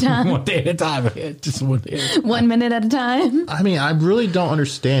day at a time. One day at a time. Just 1 day. 1 minute at a time. I mean, I really don't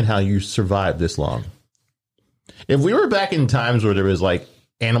understand how you survived this long. If we were back in times where there was like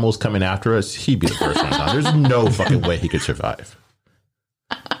animals coming after us, he'd be the first one on. There's no fucking way he could survive.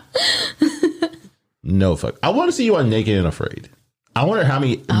 No fuck. I want to see you on Naked and Afraid. I wonder how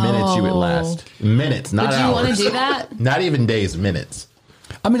many minutes you would last. Minutes, not hours. Would you want to do that? Not even days, minutes.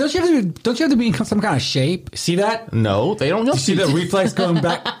 I mean, don't you have to be in some kind of shape? See that? No, they don't. You see the reflex going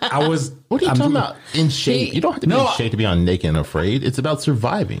back? What are you talking about? In shape? You don't have to be in shape to be on Naked and Afraid. It's about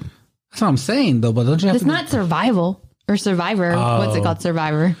surviving. That's what I'm saying, though. But don't you have It's not survival or Survivor. What's it called?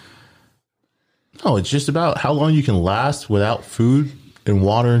 Survivor. No, it's just about how long you can last without food and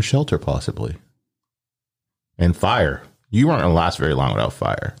water and shelter, possibly. And fire. You aren't going to last very long without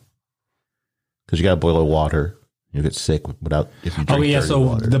fire. Because you got to boil water. You get sick without if you drink dirty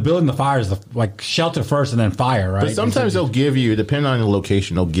water. The building the fire is like shelter first and then fire, right? But sometimes they'll give you, depending on the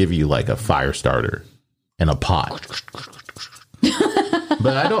location, they'll give you like a fire starter and a pot.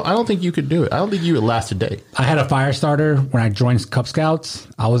 But I don't think you could do it. I don't think you would last a day. I had a fire starter when I joined Cub Scouts.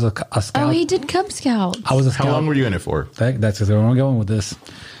 I was a scout. Oh, he did Cub Scouts. I was a scout. How long were you in it for? That's where I'm going with this.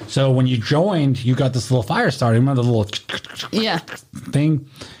 So when you joined, you got this little fire starter. Remember the little thing?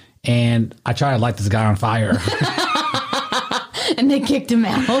 And I tried to light this guy on fire. And they kicked him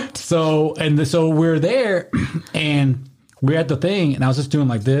out. So we're there, and we're at the thing, and I was just doing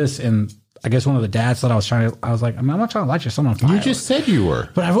like this, and I guess one of the dads thought I was like, I'm not trying to light your son on fire. You just said you were.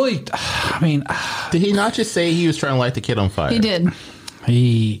 But did he not just say he was trying to light the kid on fire? He did.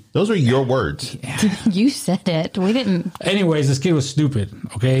 Those are your words. You said it. We didn't. Anyways, this kid was stupid,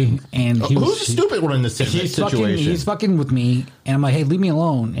 okay? And who's the stupid one in this situation? He's fucking with me, and I'm like, hey, leave me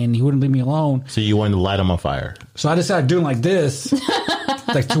alone. And he wouldn't leave me alone. So you wanted to light him on fire. So I decided doing like this,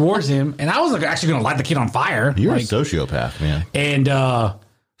 like towards him. And I was like actually going to light the kid on fire. You're like, a sociopath, man. And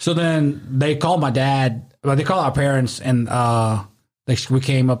so then they called my dad. Well, they called our parents, and we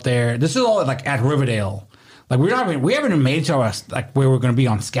came up there. This is all like at Riverdale. Like we haven't even made it to us like where we're going to be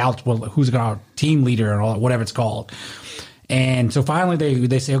on scouts. Well, who's our team leader and all whatever it's called. And so finally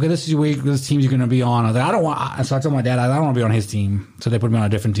they say, okay, this is where this team you're going to be on. I was like, I don't want. So I told my dad I don't want to be on his team. So they put me on a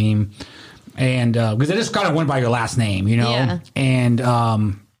different team. And because they just kind of went by your last name, you know. Yeah. And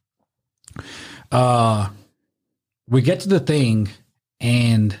we get to the thing,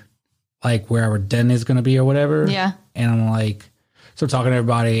 and like where our den is going to be or whatever. Yeah. And I'm like. So talking to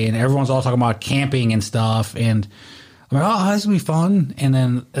everybody, and everyone's all talking about camping and stuff. And I'm like, oh, this will be fun. And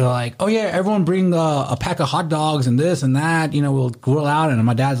then they're like, oh, yeah, everyone bring a pack of hot dogs and this and that. You know, we'll grill out. And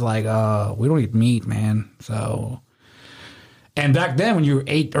my dad's like, we don't eat meat, man. So, and back then when you were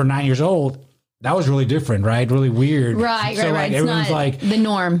 8 or 9 years old, that was really different, right? Really weird. Right, so, right. Everyone's like the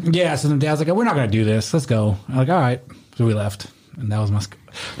norm. Yeah. So the dad's like, we're not going to do this. Let's go. I'm like, all right. So we left. And that was my...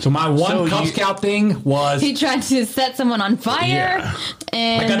 So my one Cub Scout thing was... He tried to set someone on fire. Yeah.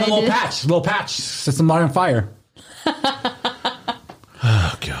 And like a little patch. Set somebody on fire.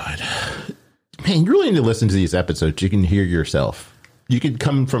 Oh, God. Man, you really need to listen to these episodes. You can hear yourself. You could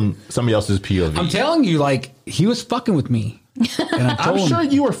come from somebody else's POV. I'm telling you, like, he was fucking with me. And I'm sure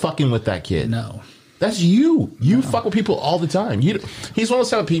you were fucking with that kid. No. That's you. You fuck with people all the time. He's one of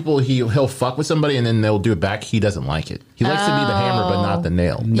those type of people, he'll fuck with somebody and then they'll do it back. He doesn't like it. He likes to be the hammer, but not the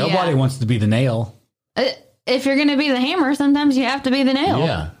nail. Nobody wants to be the nail. If you're going to be the hammer, sometimes you have to be the nail.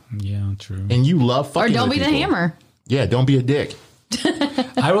 Yeah. Yeah, true. And you love fucking Or don't with be people. the hammer. Yeah, don't be a dick.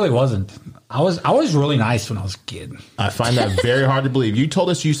 I really wasn't. I was really nice when I was a kid. I find that very hard to believe. You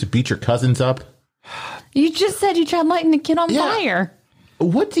told us you used to beat your cousins up. You just said you tried lighting the kid on fire.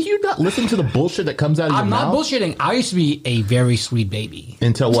 What do you not listen to the bullshit that comes out of your mouth? I'm not bullshitting. I used to be a very sweet baby.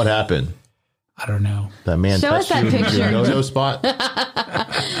 Until what happened? I don't know. That man Show us touched that you in picture. your no-no spot.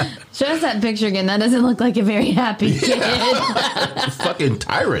 Show us that picture again. That doesn't look like a very happy kid. Fucking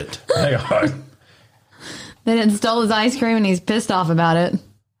tyrant. They are. They didn't stole his ice cream and he's pissed off about it.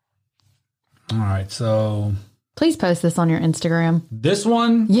 All right, so Please post this on your Instagram. this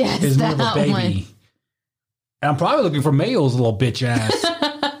one Yes, is more of a that baby. one. And I'm probably looking for Mayo's little bitch ass.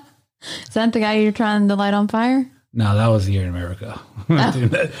 Is that the guy you're trying to light on fire? No, that was here in America.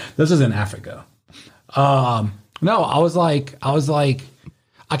 This is in Africa. No, I was like,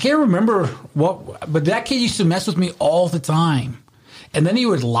 I can't remember what, but that kid used to mess with me all the time. And then he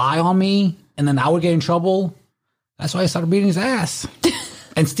would lie on me, and then I would get in trouble. That's why I started beating his ass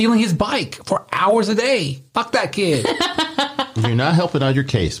and stealing his bike for hours a day. Fuck that kid. You're not helping out your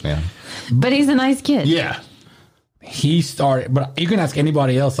case, man. But he's a nice kid. Yeah. He started, but you can ask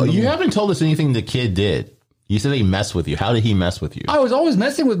anybody else. You haven't told us anything the kid did. You said he messed with you. How did he mess with you? I was always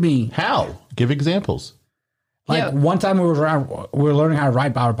messing with me. How? Give examples. Like one time we were learning how to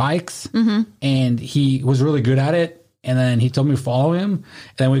ride our bikes, and he was really good at it. And then he told me to follow him. And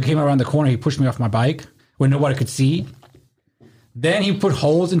then when we came around the corner, he pushed me off my bike when nobody could see. Then he put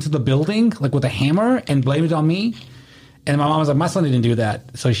holes into the building, like with a hammer, and blamed it on me. And my mom was like, my son didn't do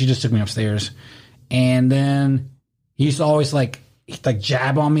that. So she just took me upstairs. And then he used to always like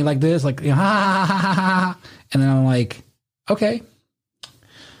jab on me like this, like, ha, ha, ha, ha, ha. And then I'm like, okay,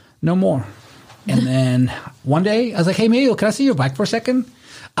 no more. And then one day I was like, hey, Mayo, can I see your bike for a second?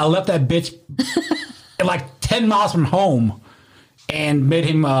 I left that bitch like 10 miles from home and made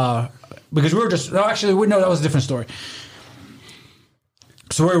him, because we were just, no, that was a different story.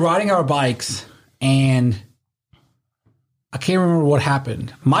 So we were riding our bikes and I can't remember what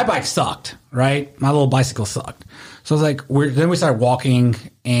happened. My bike sucked, right? My little bicycle sucked. So I was like, then we started walking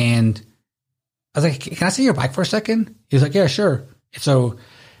and I was like, can I see your bike for a second? He was like, yeah, sure.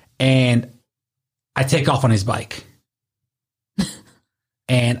 And I take off on his bike.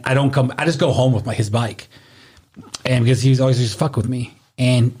 And I just go home with his bike. And because he's always just fuck with me.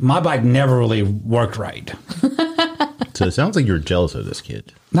 And my bike never really worked right. So it sounds like you're jealous of this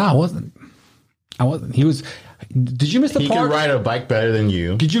kid. No, I wasn't. He was. Did you miss the He part? could ride a bike better than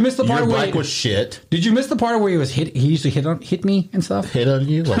you. Did you miss the part Your where bike was shit. Did you miss the part where he used to hit me and stuff? Hit on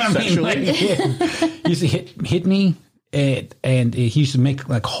you like sexually? He used to hit me and he used to make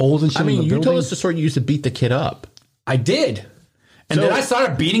like holes and shit. I mean, in the you building. told us the story you used to beat the kid up. I did. And then I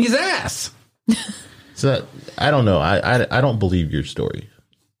started beating his ass. So I don't know. I don't believe your story.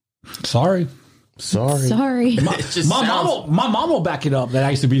 Sorry. Sorry. My mom will back it up that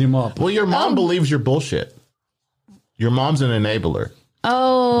I used to beat him up. Well, your mom believes your bullshit. Your mom's an enabler.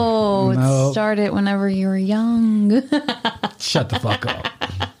 Oh, No. it started whenever you were young. Shut the fuck up.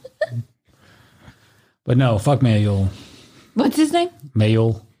 But no, fuck Mayo. What's his name?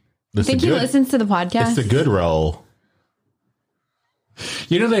 Mayo. I think he listens to the podcast. It's the good role.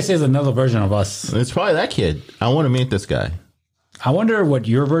 You know they say there's another version of us. It's probably that kid. I want to meet this guy. I wonder what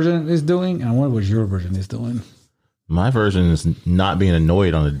your version is doing, and I wonder what your version is doing. My version is not being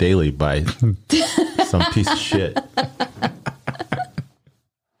annoyed on a daily by some piece of shit.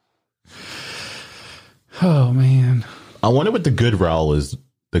 Oh, man. I wonder what the good Raul is,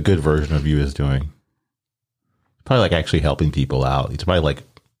 the good version of you is doing. Probably like actually helping people out. He's probably like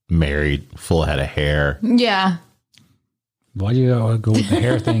married, full head of hair. Yeah. Why'd you go with the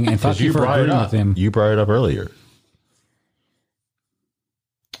hair thing? And fuck you for brought it agreeing up. with him. You brought it up earlier.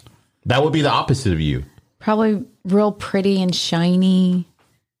 That would be the opposite of you. Probably real pretty and shiny.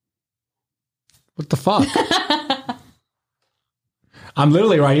 What the fuck? I'm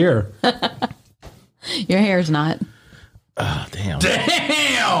literally right here. Your hair's not. Oh, damn.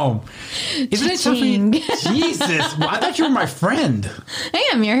 Damn! Isn't it something? Jesus. Well, I thought you were my friend. I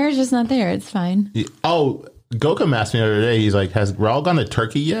am. Your hair's just not there. It's fine. Oh, Gokum asked me the other day, he's like, has Raul gone to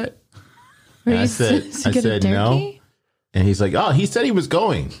Turkey yet? And I said no. And he's like, oh, he said he was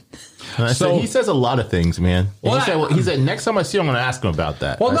going. And I said, he says a lot of things, man. And he said, next time I see him, I'm going to ask him about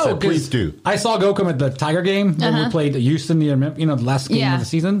that. Well, I no, said, please do. I saw Gokum at the Tiger game when we played Houston, the last game of the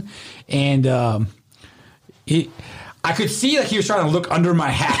season. And I could see that he was trying to look under my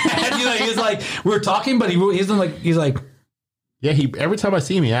hat. He was like, we were talking, but he's like, yeah, every time I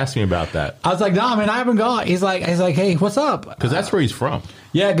see him, he asks me about that. I was like, nah, man, I haven't gone. He's like, hey, what's up? Because that's where he's from.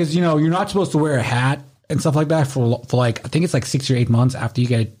 Yeah, because you're not supposed to wear a hat and stuff like that for like I think it's like 6 or 8 months after you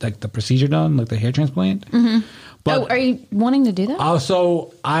get like the procedure done, like the hair transplant. Mm-hmm. But are you wanting to do that?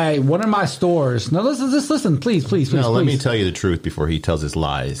 So one of my stores. No, listen, please. No, let me tell you the truth before he tells his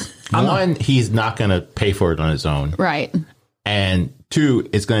lies. One, he's not going to pay for it on his own. Right. And 2,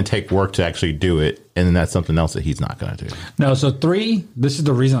 it's going to take work to actually do it, and then that's something else that he's not going to do. No, so 3, this is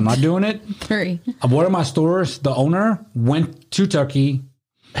the reason I'm not doing it. 3. One of my stores, the owner went to Turkey.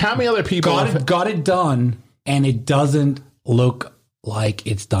 How many other people got it done, and it doesn't look like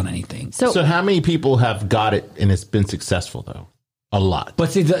it's done anything. So how many people have got it and it's been successful, though? A lot.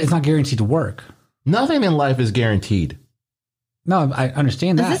 But see, it's not guaranteed to work. Nothing in life is guaranteed. No, I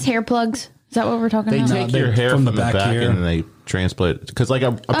understand that. Is this hair plugs? Is that what we're talking They about? take your hair from the back here. and then they transplant it. Because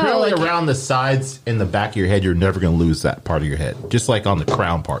apparently around the sides and the back of your head, you're never going to lose that part of your head. Just like on the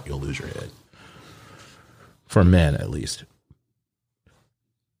crown part, you'll lose your head. For men, at least.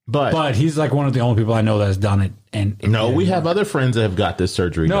 But he's like one of the only people I know that has done it. And we have other friends that have got this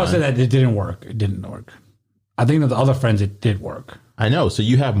surgery done. No, I said that it didn't work. It didn't work. I think that the other friends, it did work. I know. So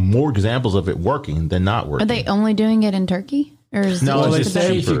you have more examples of it working than not working. Are they only doing it in Turkey? Or is No, Well, it's they just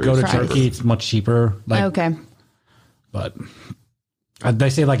say if you cheaper. go to It's Turkey, it's much cheaper. Like, okay. But they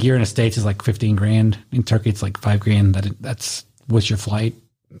say like here in the States is like $15,000. In Turkey, it's like $5,000. That's with your flight.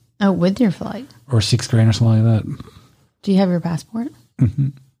 Oh, with your flight. Or $6,000 or something like that. Do you have your passport? Mm-hmm.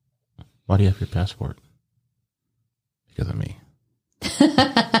 Why do you have your passport? Because of me.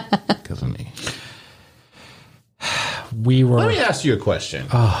 Because of me. Let me ask you a question.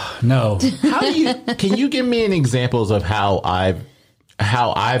 Oh, no. Can you give me an examples of how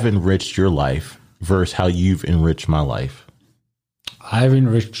I've enriched your life versus how you've enriched my life? I've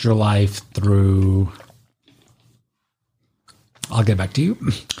enriched your life through... I'll get back to you.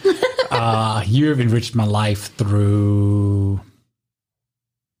 You've enriched my life through...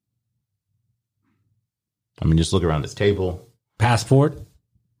 I mean, just look around this table. Passport.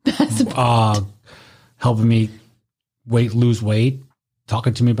 Helping me lose weight.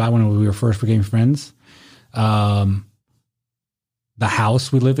 Talking to me about when we became friends. The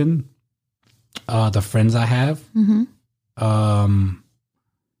house we live in. The friends I have. Mm-hmm.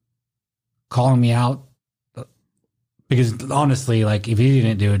 Calling me out. Because honestly, like if he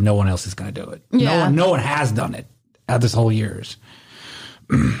didn't do it, no one else is going to do it. Yeah. No one has done it this whole years.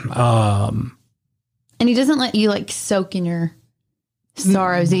 And he doesn't let you like soak in your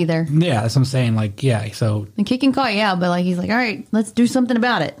sorrows either. Yeah, that's what I'm saying. Like, yeah, so Like he can call you out, but like he's like, all right, let's do something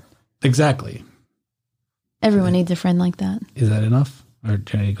about it. exactly. Everyone needs a friend like that. Is that enough, or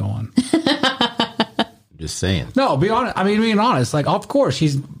can I go on? I'm just saying. No, be honest. I mean, being honest, like, of course,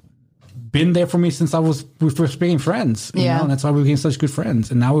 he's been there for me since we first became friends. You know, and that's why we became such good friends,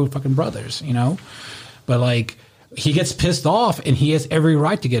 and now we're fucking brothers. You know, but like, he gets pissed off, and he has every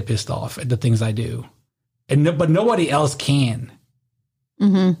right to get pissed off at the things I do, but nobody else can.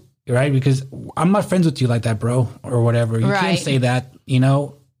 Mm-hmm. Right? Because I'm not friends with you like that, bro, or whatever. You can't say that, you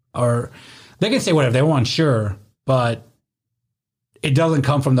know, or they can say whatever they want, sure, but it doesn't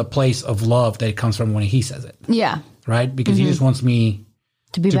come from the place of love that it comes from when he says it. Yeah. Right? Because he just wants me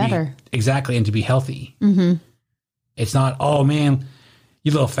to be better. Exactly. And to be healthy. Mm-hmm. It's not, oh man,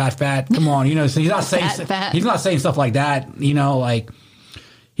 you little fat. Come on. You know, so he's not saying, he's not saying stuff like that. You know, like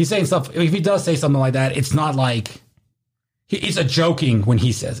he's saying stuff. If he does say something like that, it's not like it's a joking when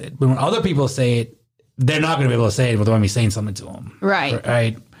he says it. But when other people say it, they're not going to be able to say it without me saying something to them. Right.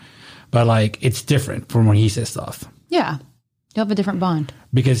 Right. But like, it's different from when he says stuff. Yeah. You have a different bond.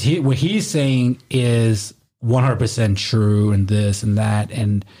 Because what he's saying is 100% true and this and that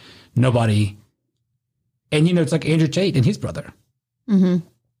and nobody. And, you know, it's like Andrew Tate and his brother. Mm-hmm.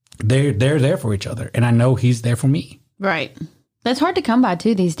 They're there for each other. And I know he's there for me. Right. That's hard to come by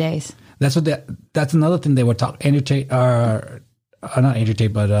too these days. That's another thing they would talk. Andrew Tate, not Andrew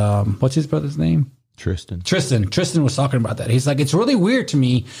Tate, but what's his brother's name? Tristan was talking about that. He's like, it's really weird to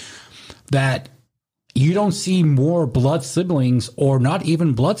me that you don't see more blood siblings or not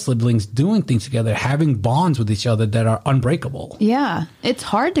even blood siblings doing things together, having bonds with each other that are unbreakable. Yeah. It's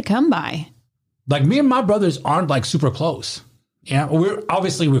hard to come by. Like me and my brothers aren't like super close. Yeah. We're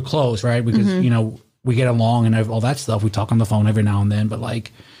close, right? Because, you know, we get along and all that stuff. We talk on the phone every now and then, but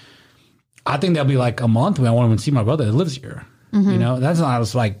like, I think there'll be like a month when I won't even see my brother that lives here. You know, that's not, I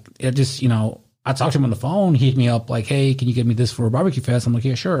was like, it just, you know, I talked to him on the phone. He hit me up like, hey, can you get me this for a barbecue fest? I'm like,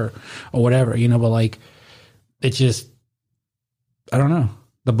 yeah, sure. Or whatever, you know, but like, it's just, I don't know.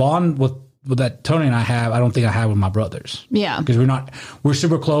 The bond with that Tony and I have, I don't think I have with my brothers. Yeah. Because we're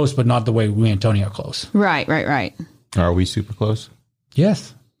super close, but not the way we and Tony are close. Right. Are we super close?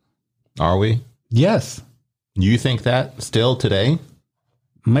 Yes. Are we? Yes. You think that still today?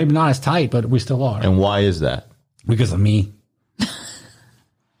 Maybe not as tight, but we still are. And why is that? Because of me.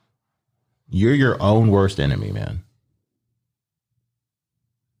 You're your own worst enemy, man.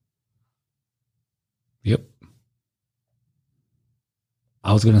 Yep.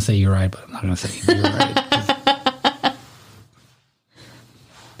 I was going to say you're right, but I'm not going to say you're right.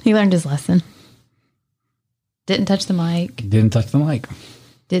 He learned his lesson. Didn't touch the mic.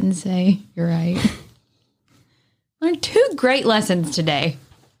 Didn't say, you're right. Learned 2 great lessons today.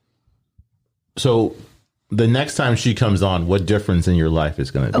 So the next time she comes on, what difference in your life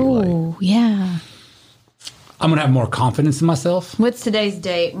is going to be like? Oh, yeah. I'm going to have more confidence in myself. What's today's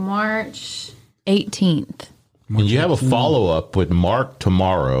date? March 18th. And you have a follow-up with Mark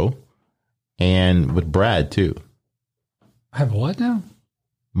tomorrow and with Brad, too. I have what now?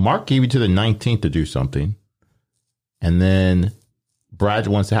 Mark gave you to the 19th to do something. And then Brad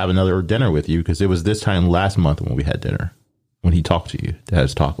wants to have another dinner with you because it was this time last month when we had dinner, when he talked to you, to have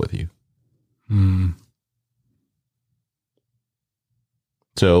his talk with you.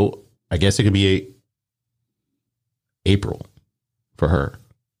 So I guess it could be April for her.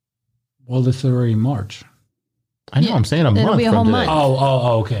 Well, this is already March. I know. Yeah, I'm saying a month. It'll be a whole month.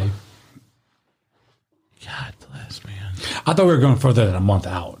 Oh, okay. God bless, man. I thought we were going further than a month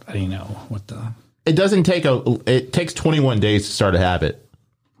out. I didn't know what the. It doesn't take it takes 21 days to start a habit.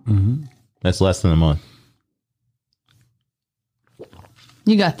 Mm-hmm. That's less than a month.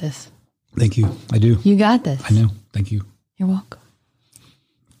 You got this. Thank you. I do. You got this. I know. Thank you. You're welcome.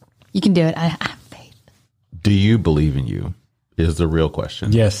 You can do it. I have faith. Do you believe in you? Is the real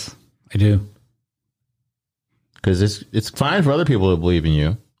question. Yes, I do. Because it's fine for other people to believe in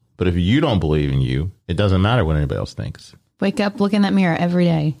you, but if you don't believe in you, it doesn't matter what anybody else thinks. Wake up, look in that mirror every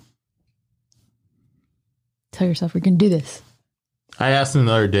day. Tell yourself you're going to do this. I asked him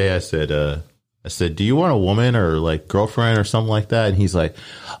the other day, I said, do you want a woman or like girlfriend or something like that? And he's like,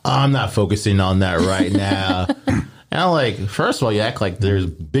 oh, I'm not focusing on that right now. And I'm like, first of all, you act like there's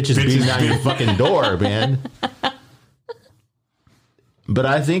bitches beating down your fucking door, man. But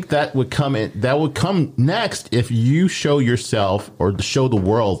I think that would come next if you show yourself or show the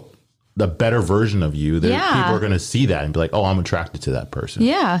world the better version of you. That people are going to see that and be like, oh, I'm attracted to that person.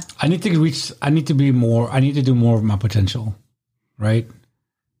 Yeah. I need to do more of my potential, right?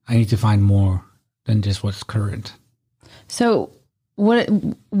 I need to find more than just what's current. So what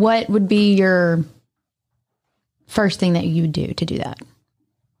would be your first thing that you would do to do that?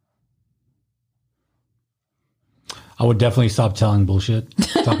 I would definitely stop talking bullshit.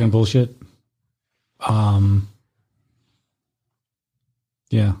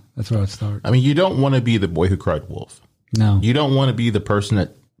 Yeah, that's where I would start. I mean, you don't want to be the boy who cried wolf. No. You don't want to be the person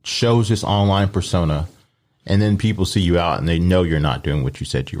that shows this online persona and then people see you out and they know you're not doing what you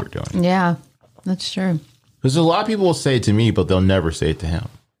said you were doing. Yeah, that's true. Because a lot of people will say it to me, but they'll never say it to him.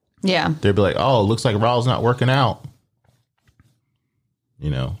 Yeah. They'll be like, oh, it looks like Rahul's not working out.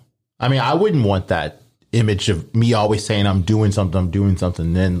 You know? I mean, I wouldn't want that image of me always saying I'm doing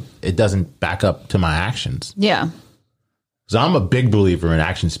something, then it doesn't back up to my actions. Yeah. So I'm a big believer in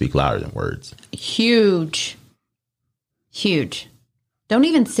actions speak louder than words. Huge. Don't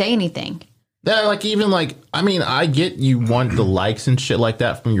even say anything. Yeah, I mean, I get you want the likes and shit like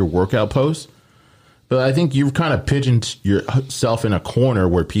that from your workout posts, but I think you've kind of pigeoned yourself in a corner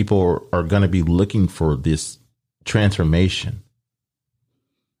where people are going to be looking for this transformation.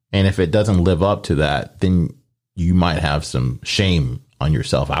 And if it doesn't live up to that, then you might have some shame on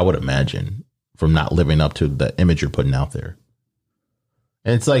yourself, I would imagine, from not living up to the image you're putting out there.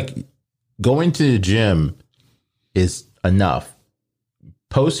 And it's like going to the gym is enough.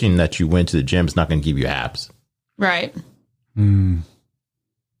 Posting that you went to the gym is not going to give you abs. Right. I mean,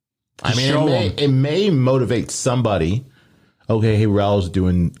 it may motivate somebody. Okay, hey, Rahul's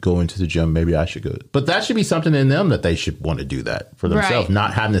going to the gym. Maybe I should go. But that should be something in them that they should want to do that for themselves, right.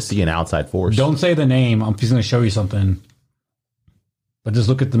 Not having to see an outside force. Don't say the name. I'm just going to show you something. But just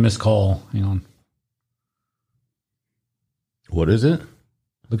look at the missed call. Hang on. What is it?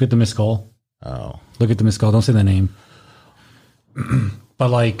 Look at the missed call. Oh. Look at the missed call. Don't say the name. But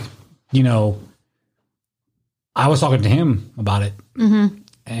like, you know, I was talking to him about it. Mm-hmm.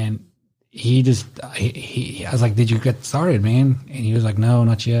 And he I was like, did you get started, man? And he was like, no,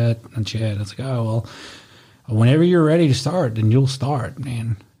 not yet. I was like, oh, well, whenever you're ready to start, then you'll start,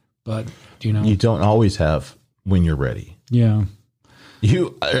 man. But, you know. You don't always have when you're ready. Yeah.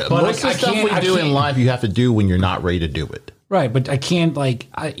 Most of the stuff we do in life, you have to do when you're not ready to do it. Right, but I can't, But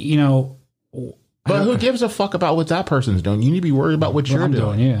who gives a fuck about what that person's doing? You need to be worried about what you're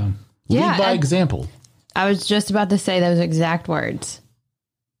doing. Yeah. Lead by example. I was just about to say those exact words.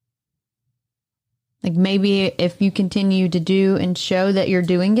 Like maybe if you continue to do and show that you're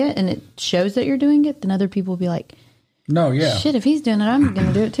doing it and it shows that you're doing it, then other people will be like, no, yeah. Shit, if he's doing it, I'm going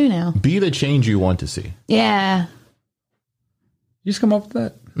to do it too now. Be the change you want to see. Yeah. You just come up with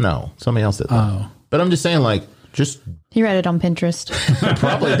that? No, somebody else did that. Oh. But I'm just saying, He read it on Pinterest.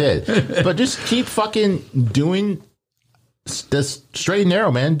 Probably did. But just keep fucking doing that's straight and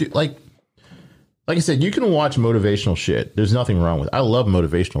narrow, man. Like I said, you can watch motivational shit. There's nothing wrong with it. I love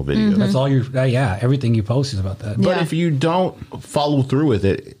motivational videos. That's all everything you post is about that. But if you don't follow through with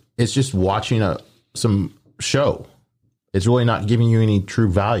it, it's just watching some show. It's really not giving you any true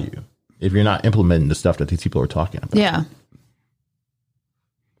value if you're not implementing the stuff that these people are talking about. Yeah.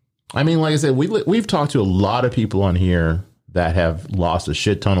 I mean, like I said, we've talked to a lot of people on here that have lost a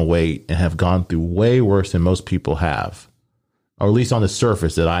shit ton of weight and have gone through way worse than most people have, or at least on the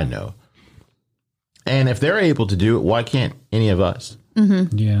surface that I know. And if they're able to do it, why can't any of us?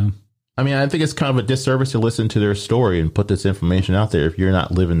 Mm-hmm. Yeah. I mean, I think it's kind of a disservice to listen to their story and put this information out there if you're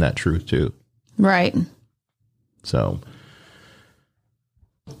not living that truth too. Right. So,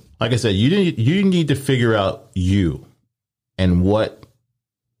 like I said, you need to figure out you and what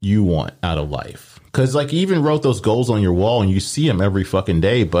you want out of life. Because, like, you even wrote those goals on your wall and you see them every fucking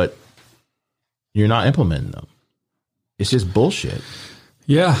day, but you're not implementing them. It's just bullshit.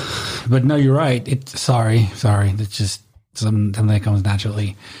 Yeah, but no, you're right. Sorry. It's just something that comes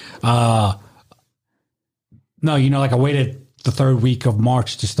naturally. No, like I waited the third week of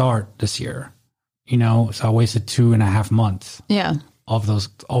March to start this year. So I wasted 2.5 months. Yeah. Of those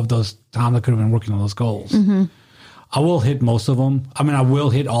time I could have been working on those goals. Mm-hmm. I will hit most of them. I mean, I will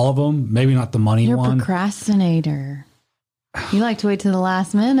hit all of them. Maybe not the money You're one. a procrastinator. You like to wait to the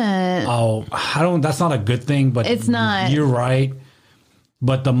last minute. Oh, I don't. That's not a good thing. But it's not. You're right.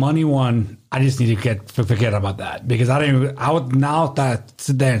 But the money one, I just need to forget about that because I would now that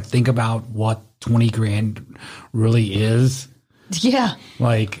sit there and think about what 20 grand really is. Yeah.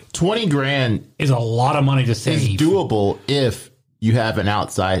 Like 20 grand is a lot of money to save. It's doable if you have an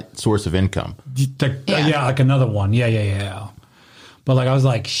outside source of income. Yeah, like another one. Yeah. But like I was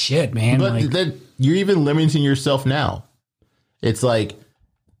like, shit, man. But like, then you're even limiting yourself now. It's like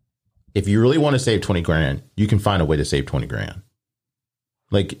if you really want to save 20 grand, you can find a way to save 20 grand.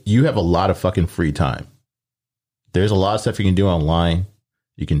 Like you have a lot of fucking free time. There's a lot of stuff you can do online.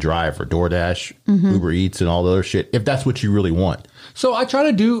 You can drive for DoorDash, Uber Eats, and all the other shit if that's what you really want. So I try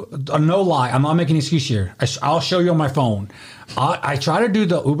to do a no lie. I'm not making an excuse here. I'll show you on my phone. I try to do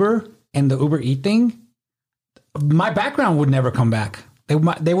the Uber and the Uber Eat thing. My background would never come back. They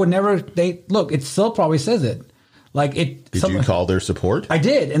would never. Look. It still probably says it. Like it. Did you call their support? I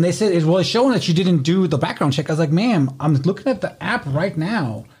did, and they said it's showing that you didn't do the background check. I was like, ma'am, I'm looking at the app right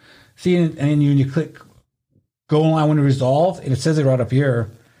now. See, and then you click go online when it resolved, and it says it right up here.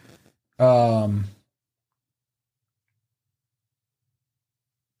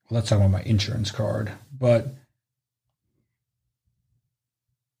 Let's talk about my insurance card, but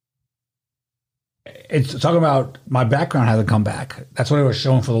it's talking about my background hasn't come back. That's what it was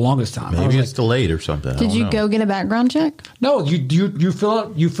showing for the longest time. Maybe it's delayed or something. Did you go get a background check? No, you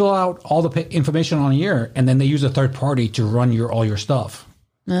fill out all the information on here, and then they use a third party to run all your stuff.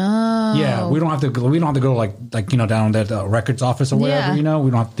 Oh, yeah. We don't have to go like down at the records office or whatever. Yeah. We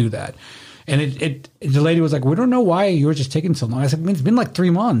don't have to do that. And the lady was like, we don't know why you were just taking so long. I said, it's been like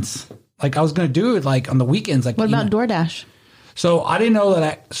 3 months. Like I was going to do it like on the weekends. Like what about DoorDash? So I didn't know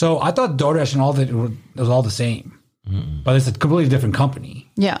that. So I thought DoorDash and all that it was all the same, but it's a completely different company.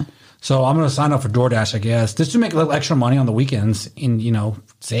 Yeah. So I'm going to sign up for DoorDash, I guess, just to make a little extra money on the weekends and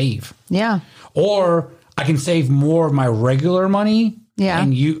save. Yeah. Or I can save more of my regular money. Yeah.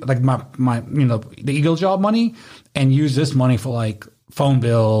 And like my the Eagle job money and use this money for like phone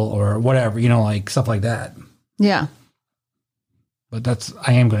bill or whatever, like stuff like that. Yeah. But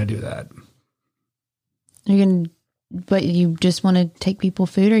I am going to do that. But you just want to take people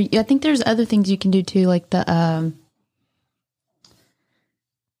food, or I think there's other things you can do too, like the.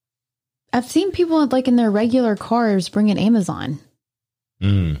 I've seen people like in their regular cars bring in Amazon.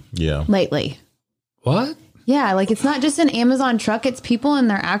 Yeah. Lately. What? Yeah, like it's not just an Amazon truck; it's people in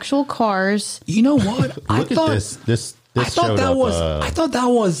their actual cars. You know what? I thought this. I thought that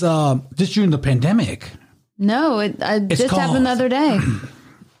was just during the pandemic. No, it just happened the other day.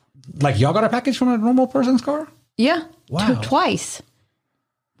 Like y'all got a package from a normal person's car? Yeah. Wow. Twice.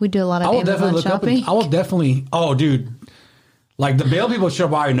 We do a lot of Amazon shopping. I will definitely. Oh, dude. Like the bail people should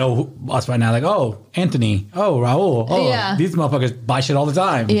probably know us by now. Like, oh, Anthony. Oh, Rahul. Oh, yeah. These motherfuckers buy shit all the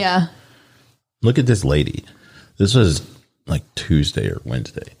time. Yeah. Look at this lady. This was like Tuesday or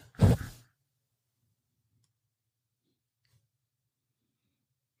Wednesday.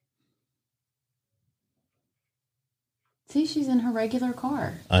 See, she's in her regular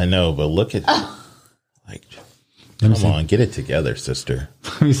car. I know, but look at like. Come on, get it together, sister.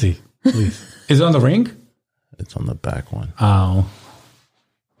 Let me see. Please. Is it on the ring? It's on the back one. Oh.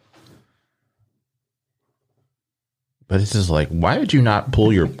 But it's just like, why did you not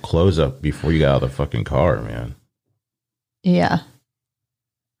pull your clothes up before you got out of the fucking car, man? Yeah.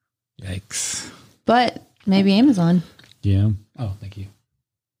 Yikes. But maybe Amazon. Yeah. Oh, thank you.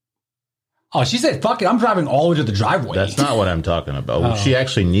 Oh, she said, fuck it, I'm driving all the way to the driveway. That's not what I'm talking about. She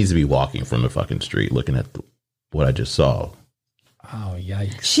actually needs to be walking from the fucking street looking at what I just saw. Oh,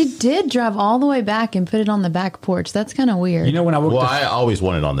 yikes. She did drive all the way back and put it on the back porch. That's kind of weird. You know, when I worked... Well, I always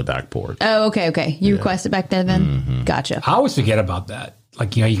wanted it on the back porch. Oh, okay. You requested back there then? Mm-hmm. Gotcha. I always forget about that.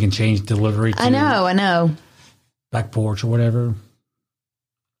 Like, you know, you can change delivery to... I know. Back porch or whatever.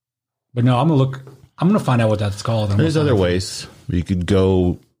 But no, I'm going to find out what that's called. There's other ways. You could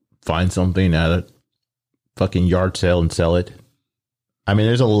go find something at a fucking yard sale and sell it. I mean,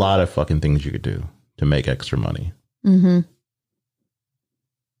 there's a lot of fucking things you could do to make extra money. Mm-hmm. Mm-hmm.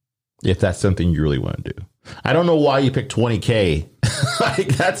 If that's something you really want to do. I don't know why you picked 20K. Like,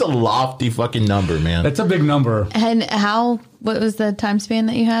 that's a lofty fucking number, man. That's a big number. And what was the time span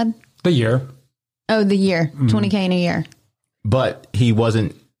that you had? The year. Oh, the year. 20K in a year. But he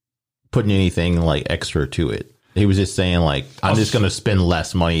wasn't putting anything like extra to it. He was just saying like, I'm just going to spend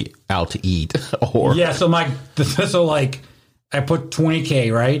less money out to eat. Or yeah. So I put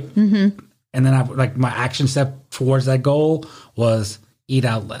 20K, right? Mm-hmm. And then my action step towards that goal was eat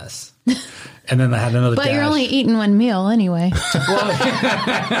out less. And then I had another But dash. you're only eating one meal anyway. Well,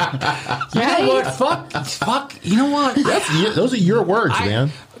 you know what? Fuck. You know what? those are your words,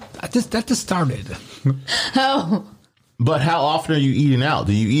 man. That just started. Oh. But how often are you eating out?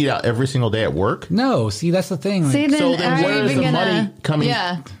 Do you eat out every single day at work? No, see, that's the thing. See, then, so then where is the money coming?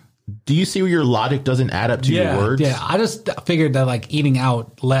 Yeah. Do you see where your logic doesn't add up to your words? Yeah, I just figured that like eating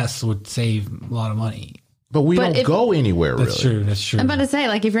out less would save a lot of money. But we don't go anywhere, really. That's true. I'm about to say,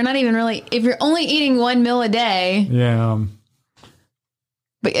 like, if you're only eating one meal a day. Yeah.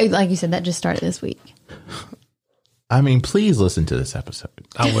 But like you said, that just started this week. I mean, please listen to this episode.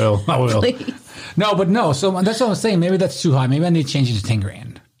 I will. Please. No. So that's what I'm saying. Maybe that's too high. Maybe I need to change it to 10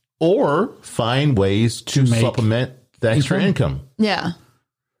 grand. Or find ways to supplement the extra income. Yeah.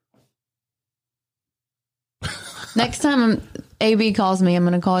 Next time AB calls me, I'm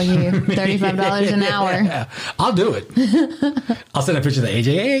going to call you $35 an hour. Yeah, I'll do it. I'll send a picture of the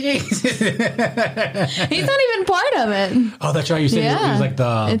AJ. Hey, AJ. He's not even part of it. Oh, that's right. You said it was like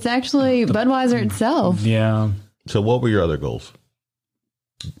It's actually Budweiser itself. Yeah. So what were your other goals?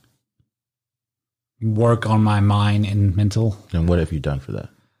 Work on my mind and mental. And what have you done for that?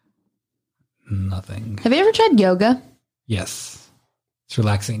 Nothing. Have you ever tried yoga? Yes. It's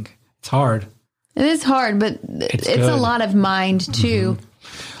relaxing. It's hard. It is hard, but it's a lot of mind too.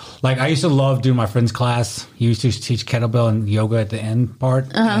 Mm-hmm. Like I used to love doing my friend's class. He used to teach kettlebell and yoga at the end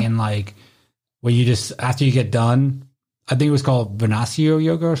part. And like when you just, after you get done, I think it was called Vinyasa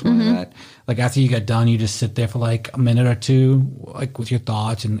yoga or something like that. Like after you get done, you just sit there for like a minute or two, like with your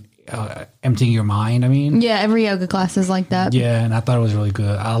thoughts and emptying your mind. I mean, yeah, every yoga class is like that. Yeah, and I thought it was really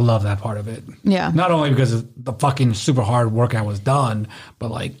good. I love that part of it. Yeah, not only because the fucking super hard workout was done,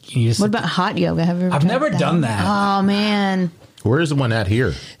 but like you just. What about hot yoga? Have you ever? I've never done that. Oh man. Where is the one at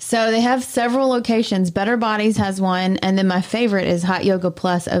here? So they have several locations. Better Bodies has one, and then my favorite is Hot Yoga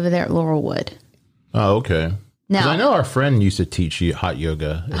Plus over there at Laurelwood. Oh, okay. Now, I know our friend used to teach you hot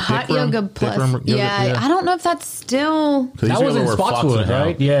yoga. Hot Yoga Plus. Yeah, I don't know if that's still... That was in Spotswood,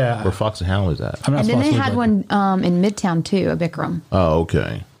 right? Yeah. Where Fox and Hound is at. And then they had one in Midtown, too, a Bikram. Oh,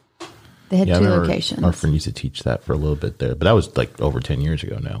 okay. They had two locations. Our friend used to teach that for a little bit there, but that was like over 10 years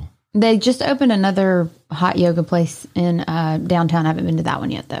ago now. They just opened another hot yoga place in downtown. I haven't been to that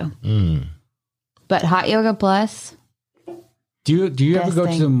one yet, though. But Hot Yoga Plus... Do you ever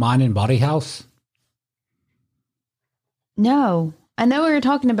go to the Mind and Body House? No. I know what you're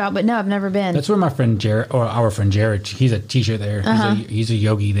talking about, but no, I've never been. That's where my friend Jared, or our friend Jared, he's a teacher there. He's a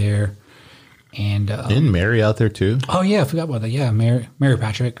yogi there. And isn't Mary out there too? Oh, yeah, I forgot about that. Yeah, Mary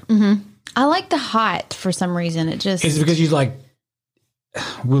Patrick. I like the hot for some reason. It just... Is it because you're like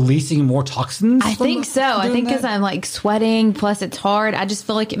releasing more toxins? I think so. I think because I'm like sweating, plus it's hard. I just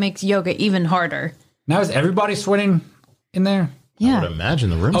feel like it makes yoga even harder. Now is everybody sweating in there? Yeah. I would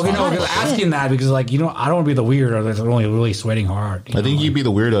imagine the room's okay, no, I'm asking that because, like, I don't want to be the weirdo that's only really sweating hard. I think you'd be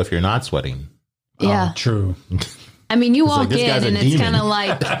the weirdo if you're not sweating. Yeah. Oh, true. I mean, you walk in and it's demon. kind of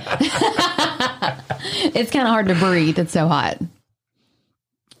like, it's kind of hard to breathe. It's so hot.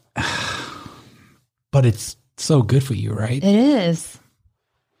 But it's so good for you, right? It is.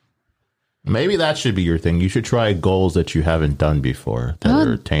 Maybe that should be your thing. You should try goals that you haven't done before that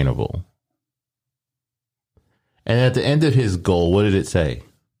are attainable. And at the end of his goal, what did it say?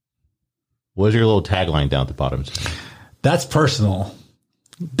 What was your little tagline down at the bottom? That's personal.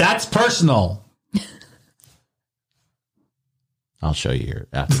 That's personal. I'll show you here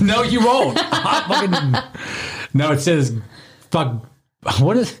after. No, you won't. No, it says fuck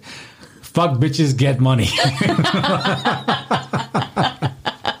bitches get money.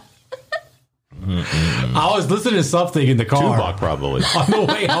 I was listening to something in the car. Tupac, probably. On the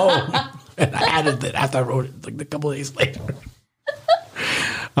way home. And I added it after I wrote it like a couple of days later.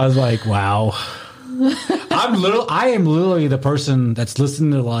 I was like, wow. I am literally the person that's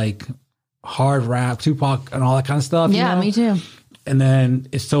listening to like hard rap, Tupac and all that kind of stuff. Yeah, you know? me too. And then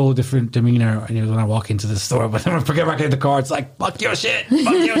it's so different demeanor when I walk into the store. But then when I get back in the car, it's like, fuck your shit.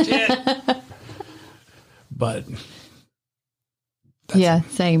 Fuck your shit. But yeah,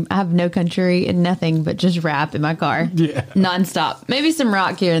 same. I have no country and nothing but just rap in my car. Yeah. Nonstop. Maybe some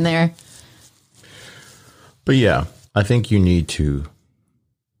rock here and there. But yeah, I think you need to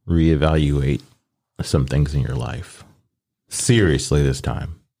reevaluate some things in your life. Seriously this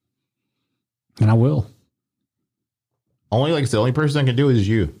time. And I will. Only like the only person that can do it is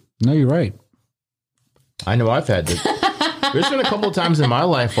you. No, you're right. I know I've had to. There's been a couple of times in my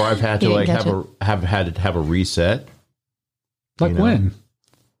life where I've had to like have a reset. Like when?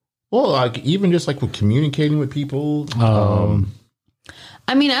 Well, like even just like with communicating with people.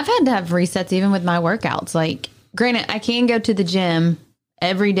 I mean, I've had to have resets even with my workouts. Like, granted, I can go to the gym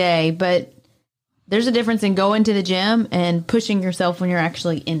every day, but there's a difference in going to the gym and pushing yourself when you're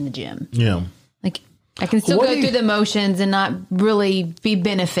actually in the gym. Yeah. Like, I can still go through the motions and not really be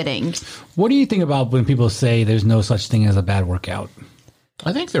benefiting. What do you think about when people say there's no such thing as a bad workout?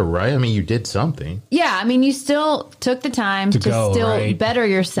 I think they're right. I mean, you did something. Yeah, I mean, you still took the time to go, still right? better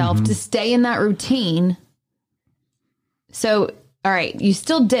yourself, to stay in that routine. So, all right, you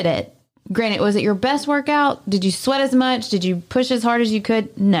still did it. Granted, was it your best workout? Did you sweat as much? Did you push as hard as you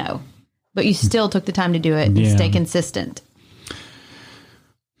could? No. But you still took the time to do it and stay consistent.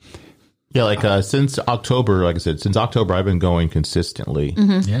 Yeah, like since October, like I said, since October, I've been going consistently.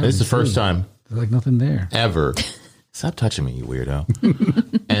 Yeah, This is the first time There's like nothing there. ever. Stop touching me, you weirdo.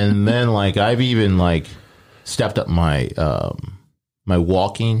 And then like I've even like stepped up my my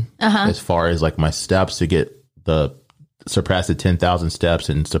walking as far as like my steps to get surpass the 10,000 steps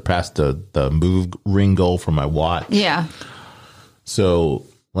and surpass the move ring goal for my watch. Yeah. So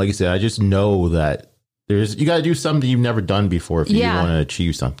like I said, I just know that you got to do something you've never done before if you want to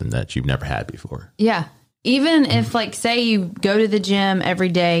achieve something that you've never had before. Yeah. Even if like, say you go to the gym every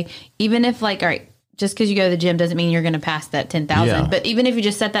day, even if like, all right, just because you go to the gym doesn't mean you're going to pass that 10,000. Yeah. But even if you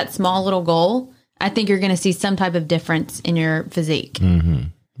just set that small little goal, I think you're going to see some type of difference in your physique. Mm-hmm.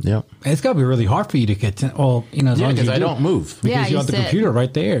 Yep. It's got to be really hard for you to get as long as because you I don't move. Because you have the computer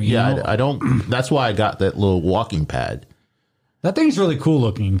right there. You know? I don't. That's why I got that little walking pad. That thing's really cool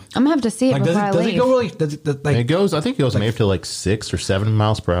looking. I'm going to have to see it Like, before I does leave. it go really? Does it, like, It goes. I think it goes maybe to like 6 or 7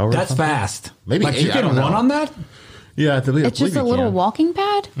 miles per hour. that's fast. Maybe like 8, you I can don't run know. Oh, on that. Yeah, I believe It's just a little walking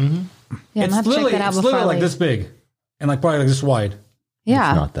pad? Mm-hmm. Yeah, I'm going to have to check that out It's before I literally like leave. this big and like probably like this wide.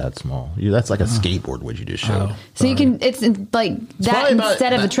 Yeah. It's not that small. That's like a skateboard. What you just showed. So you can, it's like that probably about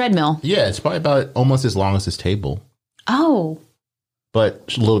instead of a treadmill. Yeah, it's probably about almost as long as this table, Oh,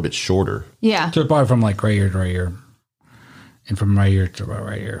 but a little bit shorter. yeah. So probably from like right here to right here, and from right here to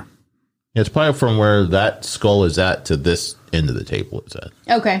right here. Yeah, it's probably from where that skull is at to this end of the table is at.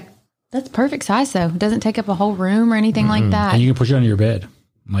 Okay. That's perfect size, though. It doesn't take up a whole room or anything like that. And you can push it under your bed,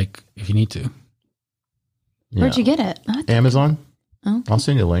 like if you need to. Where'd you get it? Amazon. Oh. I'll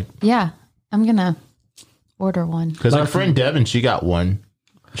send you a link. Yeah. I'm going to order one. Because our friend Devin, she got one.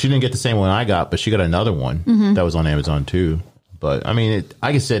 She didn't get the same one I got, but she got another one that was on Amazon too. But I mean,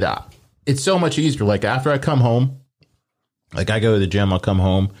 like I said, it's so much easier. Like after I come home, like I go to the gym, I'll come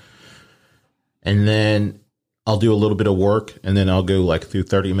home and then I'll do a little bit of work and then I'll go like through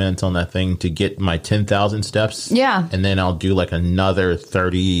 30 minutes on that thing to get my 10,000 steps. Yeah. And then I'll do like another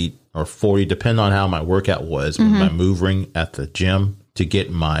 30 or 40, depending on how my workout was, with my move ring at the gym to get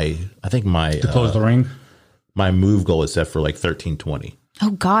to Close the ring. my move goal is set for like 1320.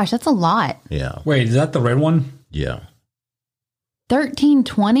 Oh, gosh. That's a lot. Yeah. Wait, is that the red one? Yeah.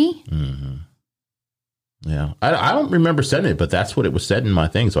 1320? Yeah. I don't remember setting it, but that's what it was set in my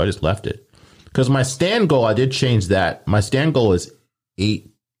thing. So I just left it. Because my stand goal, I did change that. My stand goal is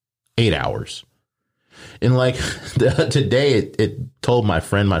 8 hours. And like today, it told my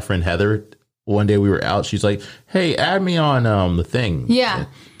friend Heather, one day we were out, she's like, hey, add me on the thing. Yeah.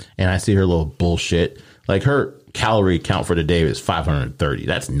 And I see her little bullshit. Like her calorie count for the day is 530.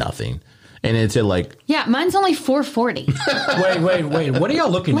 That's nothing. And it said like, Yeah, mine's only 440. Wait. What are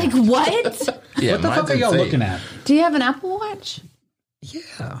y'all looking Like, at? what? yeah, What the fuck are y'all looking at? Do you have an Apple Watch?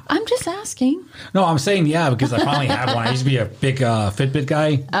 Yeah. I'm just asking. No, I'm saying yeah because I finally have one. I used to be a big Fitbit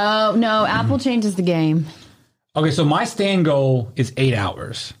guy. Oh, no. Apple changes the game. Okay, so my stand goal is 8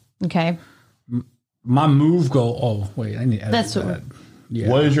 hours. Okay. My move goal. Oh wait, I need to edit That's that. what. Yeah.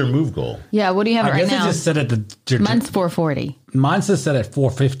 What is your move goal? Yeah, what do you have I right guess now? it just set at the. Mine's 440. Mine's just set at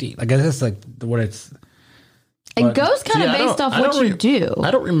 450. I guess that's like what it's. It goes kind of based off what you do.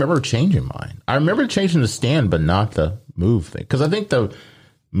 I don't remember changing mine. I remember changing the stand, but not the move thing. Because I think the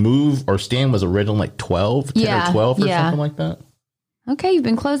move or stand was originally like 12, 10 or 12 or something like that. Okay, you've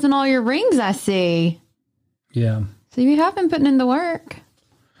been closing all your rings, I see. Yeah. So you have been putting in the work.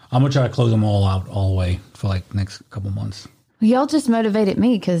 I'm going to try to close them all out all the way for like next couple months. Y'all just motivated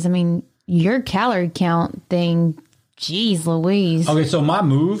me because, I mean, your calorie count thing, geez Louise. Okay, so my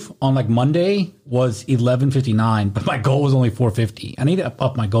move on like Monday was 1159, but my goal was only 450. I need to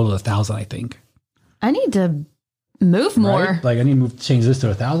up my goal to 1,000, I think. I need to move more. Right? Like I need to change this to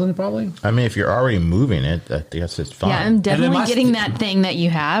 1,000 probably. I mean, if you're already moving it, I guess it's fine. Yeah, I'm definitely getting my that thing that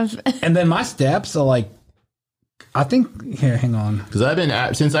you have. And then my steps are like, I think, here, hang on. Because I've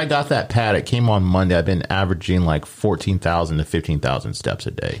been, since I got that pad, it came on Monday, I've been averaging like 14,000 to 15,000 steps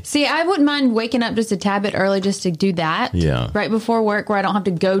a day. See, I wouldn't mind waking up just a tad bit early just to do that. Yeah. Right before work where I don't have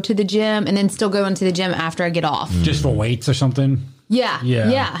to go to the gym and then still go into the gym after I get off. Just for weights or something. Yeah. Yeah.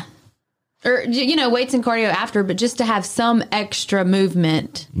 Yeah. Or, you know, weights and cardio after, but just to have some extra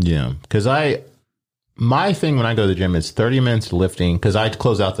movement. Yeah. Because my thing when I go to the gym is 30 minutes lifting, because I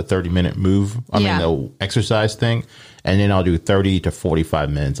close out the 30-minute move, the exercise thing, and then I'll do 30 to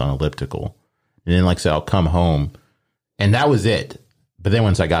 45 minutes on elliptical. And then, like I said, I'll come home, and that was it. But then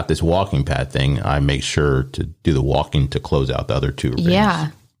once I got this walking pad thing, I make sure to do the walking to close out the other two rings. Yeah.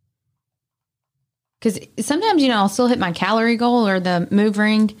 Because sometimes, you know, I'll still hit my calorie goal or the move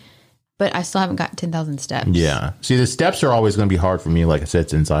ring, but I still haven't got 10,000 steps. Yeah. See, the steps are always going to be hard for me, like I said,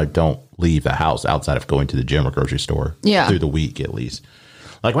 since I don't leave the house outside of going to the gym or grocery store through the week at least.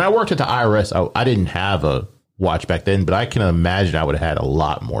 Like when I worked at the IRS, I didn't have a watch back then, but I can imagine I would have had a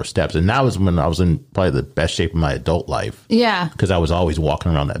lot more steps. And that was when I was in probably the best shape of my adult life. Yeah. Because I was always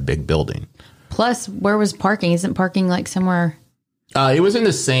walking around that big building. Plus, where was parking? Isn't parking like somewhere? It was in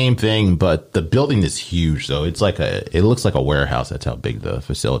the same thing, but the building is huge, though. It looks like a warehouse. That's how big the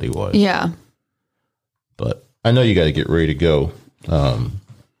facility was. Yeah. But I know you got to get ready to go.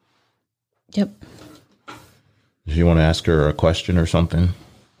 Yep. If you want to ask her a question or something.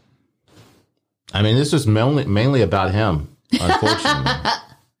 I mean, this is mainly about him, unfortunately.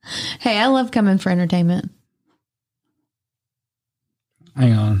 Hey, I love coming for entertainment.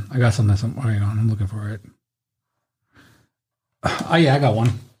 Hang on. I got something. Hang on. I'm looking for it. Oh, yeah, I got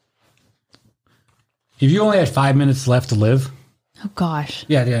one. If you only had 5 minutes left to live. Oh, gosh.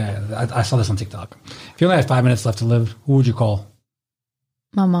 Yeah. I saw this on TikTok. If you only had 5 minutes left to live, who would you call?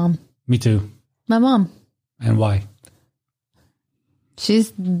 My mom. Me too. My mom. And why?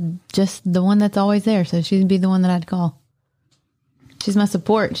 She's just the one that's always there, so she'd be the one that I'd call. She's my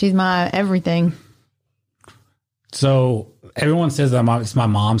support. She's my everything. So everyone says that it's my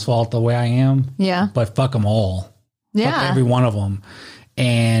mom's fault the way I am. Yeah. But fuck them all. Yeah. Fuck every one of them.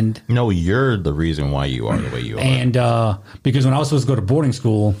 And no, you're the reason why you are the way you are. And because when I was supposed to go to boarding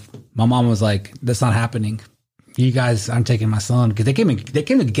school, my mom was like, "That's not happening. You guys, I'm taking my son," because they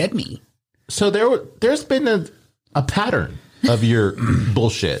came to get me. So there's been a pattern of your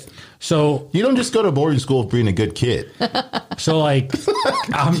bullshit. So you don't just go to boarding school being a good kid. So like,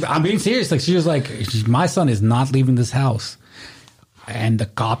 I'm being serious. Like she was like, "My son is not leaving this house." And the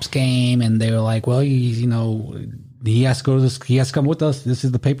cops came and they were like, "Well, you know, he has to go to this. He has to come with us. This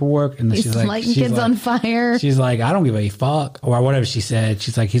is the paperwork." And He's lighting kids on fire. She's like, "I don't give a fuck," or whatever she said.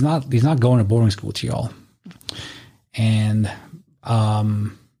 She's like, "He's not going to boarding school to y'all." And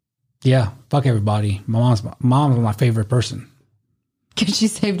yeah, fuck everybody. My mom's my favorite person. Because she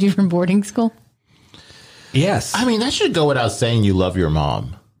saved you from boarding school? Yes. I mean, that should go without saying you love your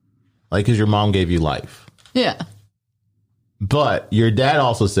mom. Like, because your mom gave you life. Yeah. But your dad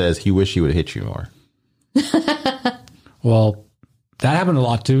also says he wished he would have hit you more. Well, that happened a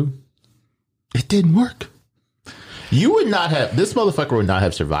lot too. It didn't work. You would not have, this motherfucker would not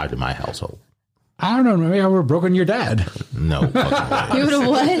have survived in my household. I don't know. Maybe I would have broken your dad. No fucking way. You would have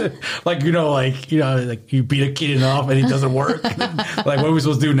what? like you beat a kid enough and it doesn't work. Like, what are we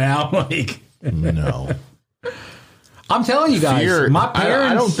supposed to do now? Like, no. I'm telling you guys, Fear, my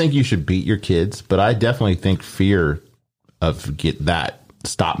parents. I don't think you should beat your kids, but I definitely think fear of that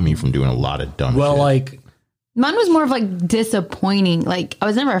stopped me from doing a lot of dumb shit. Well, like, mine was more of like disappointing. Like, I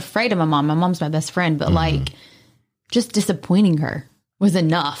was never afraid of my mom. My mom's my best friend, but like, just disappointing her was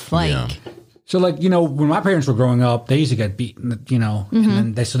enough. Like, yeah. So, like, you know, when my parents were growing up, they used to get beat, you know,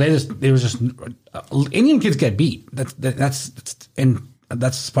 and then Indian kids get beat. That's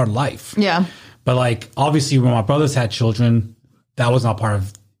part of life. yeah. But like, obviously, when my brothers had children, that was not part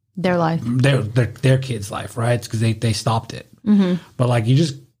of Their life. Their kid's life, right? Because they stopped it. Mm-hmm. But like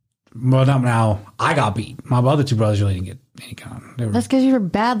now I got beat. My other two brothers really didn't get any kind. That's because you were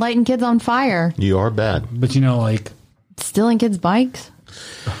bad lighting kids on fire. You are bad. But like stealing kids' bikes.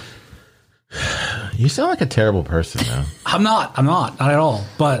 You sound like a terrible person, man. I'm not at all.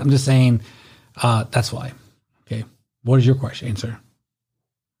 But I'm just saying that's why. Okay. What is your question, answer?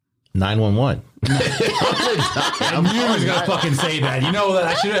 911. I knew he was gonna fucking say that. You know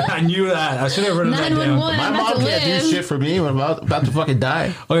that I knew that. I should have written that down. My mom can't do shit for me when I'm about to fucking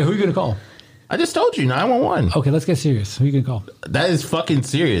die. Okay, who are you gonna call? I just told you 911. Okay, let's get serious. Who are you gonna call? That is fucking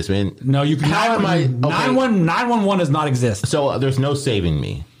serious, man. No, you can. 911 does not exist. So there's no saving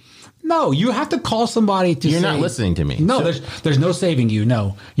me. No, you have to call somebody to. You're not listening to me. No, there's no saving you.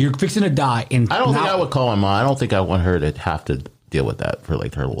 No, you're fixing to die. And I don't think I would call my mom. I don't think I want her to have to deal with that for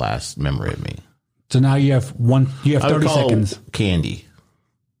like her last memory of me. So now you have 30 seconds. Candy.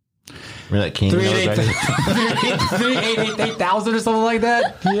 Remember that Candy? 388,000 or something like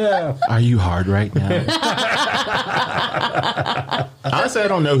that? Yeah. Are you hard right now? Honestly, I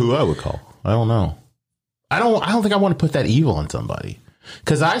don't know who I would call. I don't know. I don't think I want to put that evil on somebody.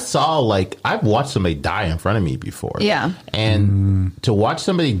 Because I've watched somebody die in front of me before. Yeah. And to watch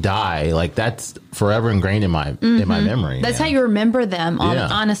somebody die, like, that's forever ingrained in my memory. That's how you remember them,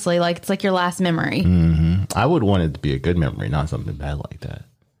 honestly. Like, it's like your last memory. Mm-hmm. I would want it to be a good memory, not something bad like that.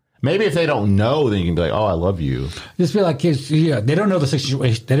 Maybe if they don't know, then you can be like, oh, I love you. Just be like, kids, they don't know the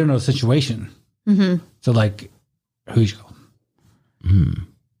situation. They don't know the situation. Mm-hmm. So, like, who'd you call?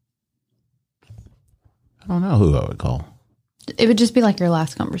 I don't know who I would call. It would just be like your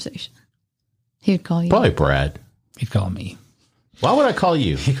last conversation. He would call you. Probably Brad. He'd call me. Why would I call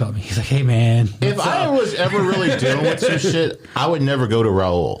you? He'd call me. He's like, hey, man. If I was ever really dealing with some shit, I would never go to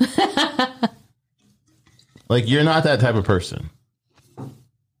Rahul. Like, you're not that type of person.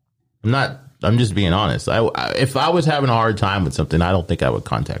 I'm just being honest. If I was having a hard time with something, I don't think I would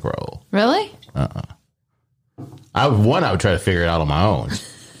contact Rahul. Really? I would try to figure it out on my own.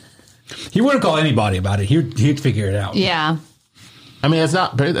 He wouldn't call anybody about it. He'd figure it out. Yeah. I mean,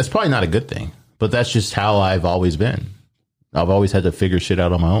 that's probably not a good thing, but that's just how I've always been. I've always had to figure shit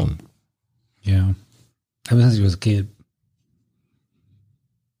out on my own. Yeah. Ever since he was a kid.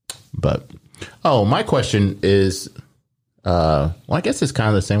 But, my question is, I guess it's kind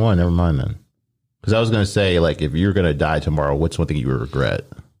of the same one. Never mind then. Because I was going to say, like, if you're going to die tomorrow, what's one thing you would regret?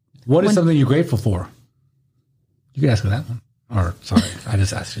 What is something you're grateful for? You can ask me that one. Or, sorry, I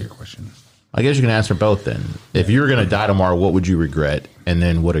just asked you your question. I guess you can answer both then. If you were going to die tomorrow, what would you regret? And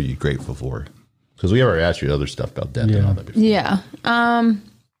then what are you grateful for? Because we already asked you other stuff about death and all that before. Yeah.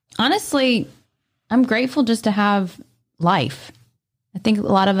 Honestly, I'm grateful just to have life. I think a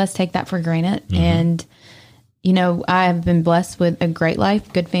lot of us take that for granted. Mm-hmm. And, I have been blessed with a great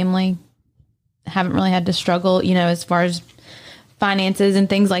life, good family. Haven't really had to struggle, as far as finances and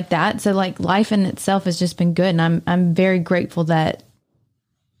things like that. So like life in itself has just been good. And I'm very grateful that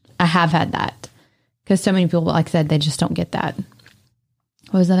I have had that, because so many people, like I said, they just don't get that.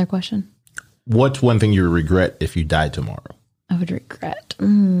 What was the other question? What's one thing you would regret if you died tomorrow? I would regret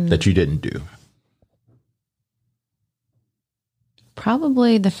that you didn't do.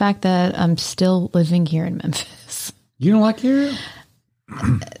 Probably the fact that I'm still living here in Memphis. You don't like here?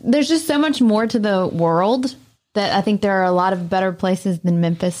 There's just so much more to the world that I think there are a lot of better places than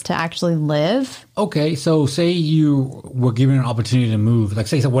Memphis to actually live. Okay, so say you were given an opportunity to move, like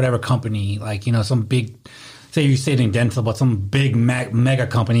say whatever company, like, some big, say you stayed in dental, but some big mega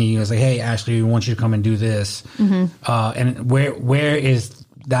company was like, hey, Ashley, we want you to come and do this. Mm-hmm. And where is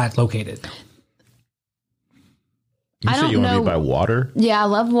that located? You say you want to be by water? Yeah, I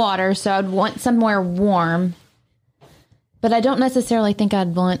love water, so I'd want somewhere warm. But I don't necessarily think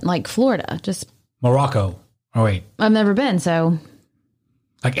I'd want like Florida, just Morocco. Oh, wait. I've never been, so.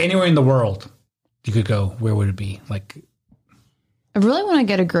 Like anywhere in the world you could go, where would it be? Like, I really want to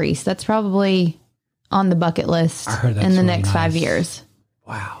go to Greece. That's probably on the bucket list in the really next 5 years.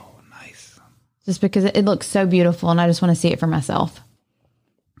 Wow, nice. Just because it looks so beautiful and I just want to see it for myself.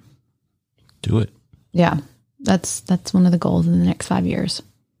 Do it. Yeah, that's one of the goals in the next 5 years.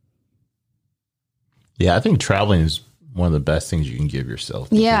 Yeah, I think traveling is one of the best things you can give yourself.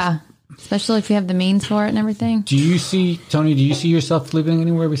 Yeah. Especially if you have the means for it and everything. Tony, do you see yourself living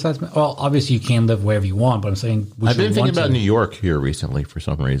anywhere besides? Well, obviously you can live wherever you want, but I'm saying, I've been thinking about New York here recently for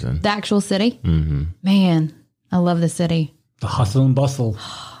some reason. The actual city? Mm-hmm. Man, I love the city. The hustle and bustle.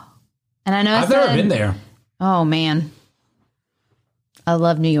 And I know I've never been there. Oh, man. I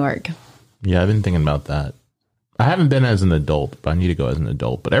love New York. Yeah, I've been thinking about that. I haven't been as an adult, but I need to go as an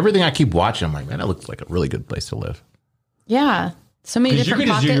adult. But everything I keep watching, I'm like, man, that looks like a really good place to live. Yeah. So many different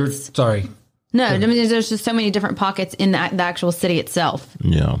pockets. Sorry. No, I mean, there's just so many different pockets in the actual city itself.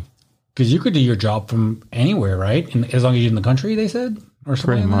 Yeah. Because you could do your job from anywhere, right? As long as you're in the country, they said? Or something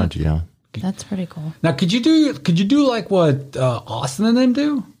Pretty like much, that? yeah. That's pretty cool. Now, could you do like what Austin and them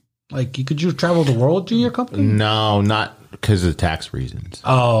do? Like, could you travel the world doing your company? No, not because of tax reasons.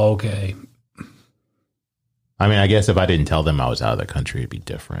 Oh, okay. I mean, I guess if I didn't tell them I was out of the country, it'd be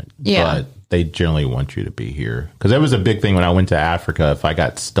different. Yeah. But they generally want you to be here. Because that was a big thing when I went to Africa. If I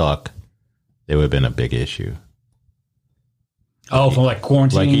got stuck, it would have been a big issue. Oh, from like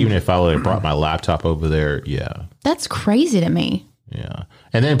quarantine? Like, even if I would have brought my laptop over there, yeah. That's crazy to me. Yeah.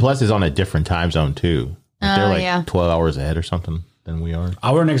 And then plus it's on a different time zone, too. They're like 12 hours ahead or something than we are.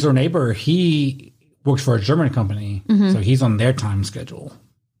 Our next door neighbor, he works for a German company. So he's on their time schedule.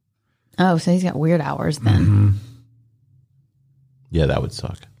 Oh, so he's got weird hours then. Mm-hmm. Yeah, that would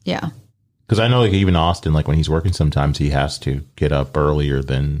suck. Yeah. Because I know like even Austin, like when he's working, sometimes he has to get up earlier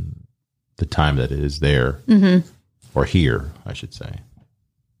than the time that it is there. Mm-hmm. Or here, I should say.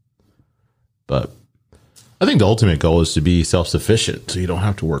 But I think the ultimate goal is to be self-sufficient, so you don't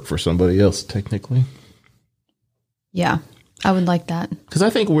have to work for somebody else, technically. Yeah, I would like that. Because I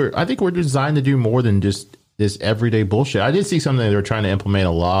think we're designed to do more than just this everyday bullshit. I did see something they were trying to implement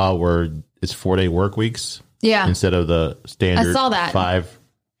a law where it's 4-day work weeks. Yeah. Instead of the standard I saw that. 5,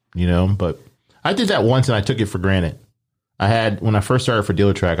 but I did that once and I took it for granted. When I first started for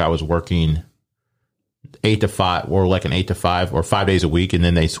Dealer Track, I was working 8 to 5 or like an 8 to 5 or 5 days a week. And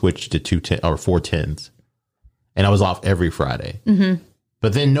then they switched to 4 10s and I was off every Friday,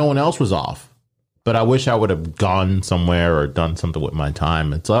 but then no one else was off. But I wish I would have gone somewhere or done something with my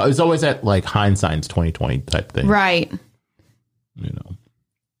time. It's always that like hindsight's 2020 type thing. Right.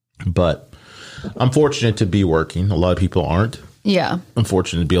 But I'm fortunate to be working. A lot of people aren't. Yeah. I'm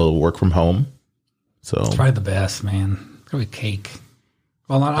fortunate to be able to work from home. So it's probably the best, man. It's probably cake.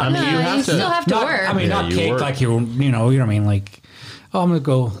 Well, not, I mean, you still have to work. I mean, Yeah, not you cake work. like you know what I mean? Like, oh, I'm going to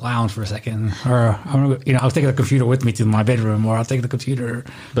go lounge for a second. Or I'm going to, I'll take the computer with me to my bedroom, or I'll take the computer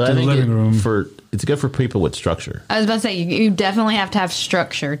to the living room. It's good for people with structure. I was about to say, you definitely have to have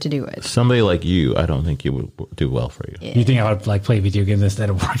structure to do it. Somebody like you, I don't think it would do well for you. Yeah. You think I would like play video games instead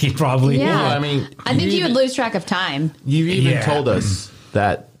of working? Probably. Yeah. Well, I mean, I think you would lose track of time. You've even Yeah. told us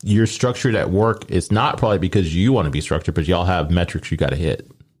that you're structured at work. It's not probably because you want to be structured, but y'all have metrics you got to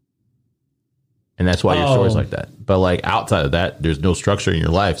hit. And that's why your story's like that. But like outside of that, there's no structure in your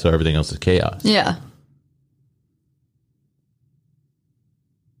life, so everything else is chaos. Yeah.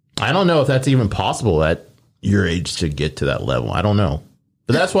 I don't know if that's even possible at your age to get to that level. I don't know.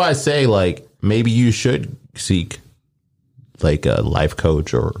 But that's why I say like maybe you should seek like a life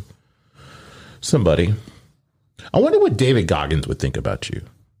coach or somebody. I wonder what David Goggins would think about you.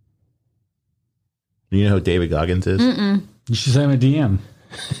 You know who David Goggins is? You should send him a DM.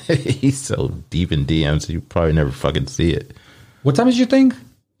 He's so deep in DMs, you probably never fucking see it. What time is your thing?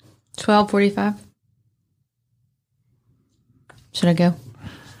 12:45. Should I go?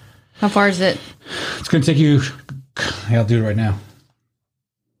 How far is it? It's going to take you. Yeah, I'll do it right now.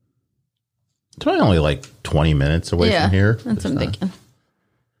 It's probably only like 20 minutes away from here. That's what I'm thinking.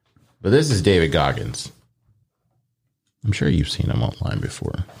 But this is David Goggins. I'm sure you've seen him online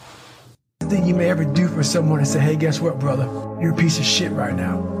before. Thing you may ever do for someone and say, hey, guess what, brother? You're a piece of shit right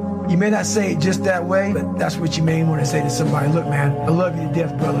now. You may not say it just that way, but that's what you may want to say to somebody. Look, man, I love you to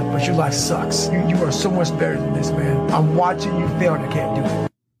death, brother, but your life sucks. You are so much better than this, man. I'm watching you fail and I can't do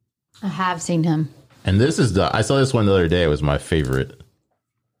it. I have seen him. And this is I saw this one the other day. It was my favorite.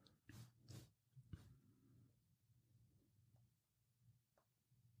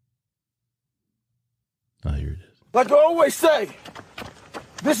 Oh, here it is. Like I always say,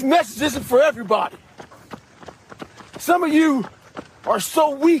 this message isn't for everybody. Some of you are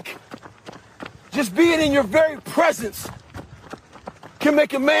so weak. Just being in your very presence can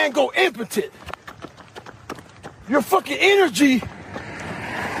make a man go impotent. Your fucking energy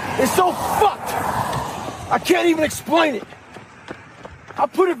is so fucked. I can't even explain it. I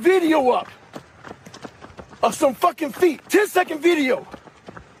put a video up of some fucking feet, 10-second video,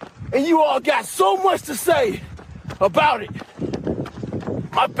 and you all got so much to say about it.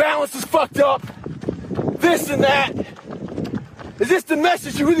 My balance is fucked up. This and that. Is this the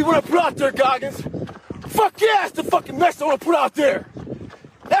message you really want to put out there, Goggins? Fuck yeah, it's the fucking message I want to put out there.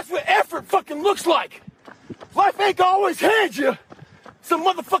 That's what effort fucking looks like. Life ain't gonna always hand you some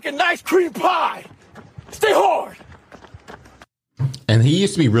motherfucking nice cream pie. Stay hard. And he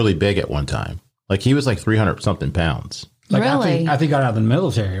used to be really big at one time. Like he was like 300 something pounds. Like Really? I think got out of the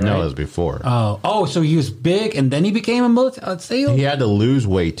military, right? No, it was before. Oh, so he was big and then he became a military SEAL? He had to lose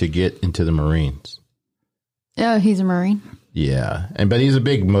weight to get into the Marines. Oh, he's a Marine. Yeah. But he's a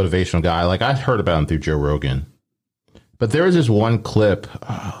big motivational guy. Like, I heard about him through Joe Rogan. But there was this one clip.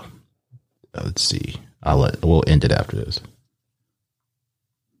 Let's see. We'll end it after this.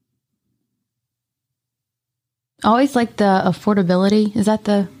 I always like the affordability. Is that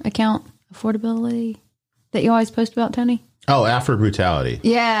the account? Affordability that you always post about, Tony? Oh, After Brutality.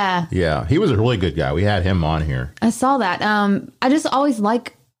 Yeah. Yeah. He was a really good guy. We had him on here. I saw that. I just always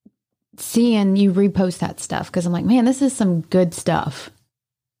like seeing you repost that stuff because I'm like, man, this is some good stuff.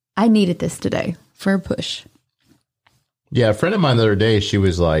 I needed this today for a push. Yeah. A friend of mine the other day, she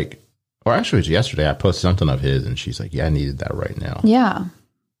was like, or actually it was yesterday, I posted something of his and she's like, yeah, I needed that right now. Yeah.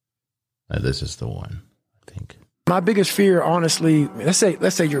 This is the one, I think. My biggest fear, honestly, let's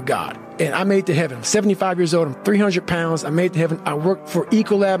say you're God, and I made it to heaven. I'm 75 years old. I'm 300 pounds. I made it to heaven. I worked for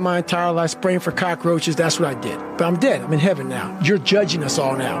Ecolab my entire life, spraying for cockroaches. That's what I did. But I'm dead. I'm in heaven now. You're judging us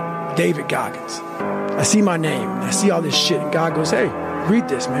all now. David Goggins. I see my name. I see all this shit. And God goes, hey, read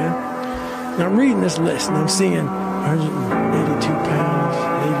this, man. And I'm reading this list, and I'm seeing 182 pounds,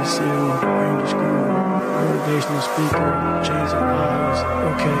 Navy SEAL, Ranger School, motivational speaker, changing lives.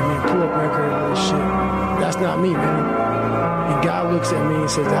 Okay, man, pull up record, all this shit. That's not me, man. And God looks at me and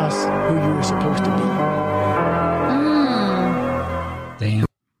says, that's who you were supposed to be. Damn.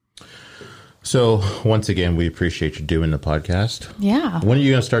 So, once again, we appreciate you doing the podcast. Yeah. When are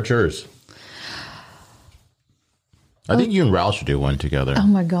you going to start yours? I think you and Rahul should do one together. Oh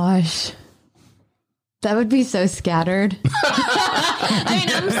my gosh. That would be so scattered. I mean,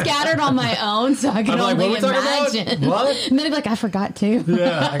 I'm scattered on my own, so I can only imagine. What? And then I'd be like, I forgot to.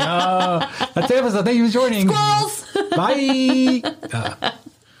 Yeah. Like, that's it. Thank you for joining. Squirrels! Bye.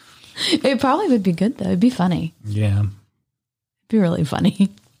 It probably would be good, though. It'd be funny. Yeah. It'd be really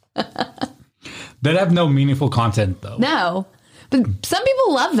funny. They'd have no meaningful content, though. No. But some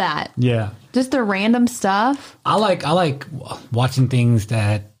people love that. Yeah. Just the random stuff. I like watching things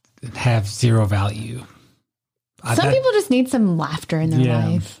that have zero value. Some people just need some laughter in their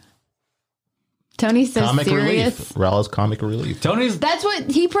life. Tony's so comic serious. Relief. Rahul's comic relief. That's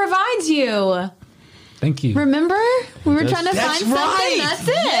what he provides you. Thank you. Remember? We were trying to find something. That's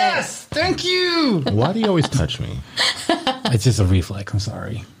it. Yes. Thank you. Why do you always touch me? It's just a reflex. I'm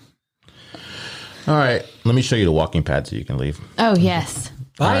sorry. All right. Let me show you the walking pad so you can leave. Oh, yes.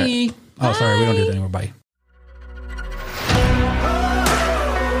 Bye. Right. Oh, sorry. We don't do that anymore. Bye.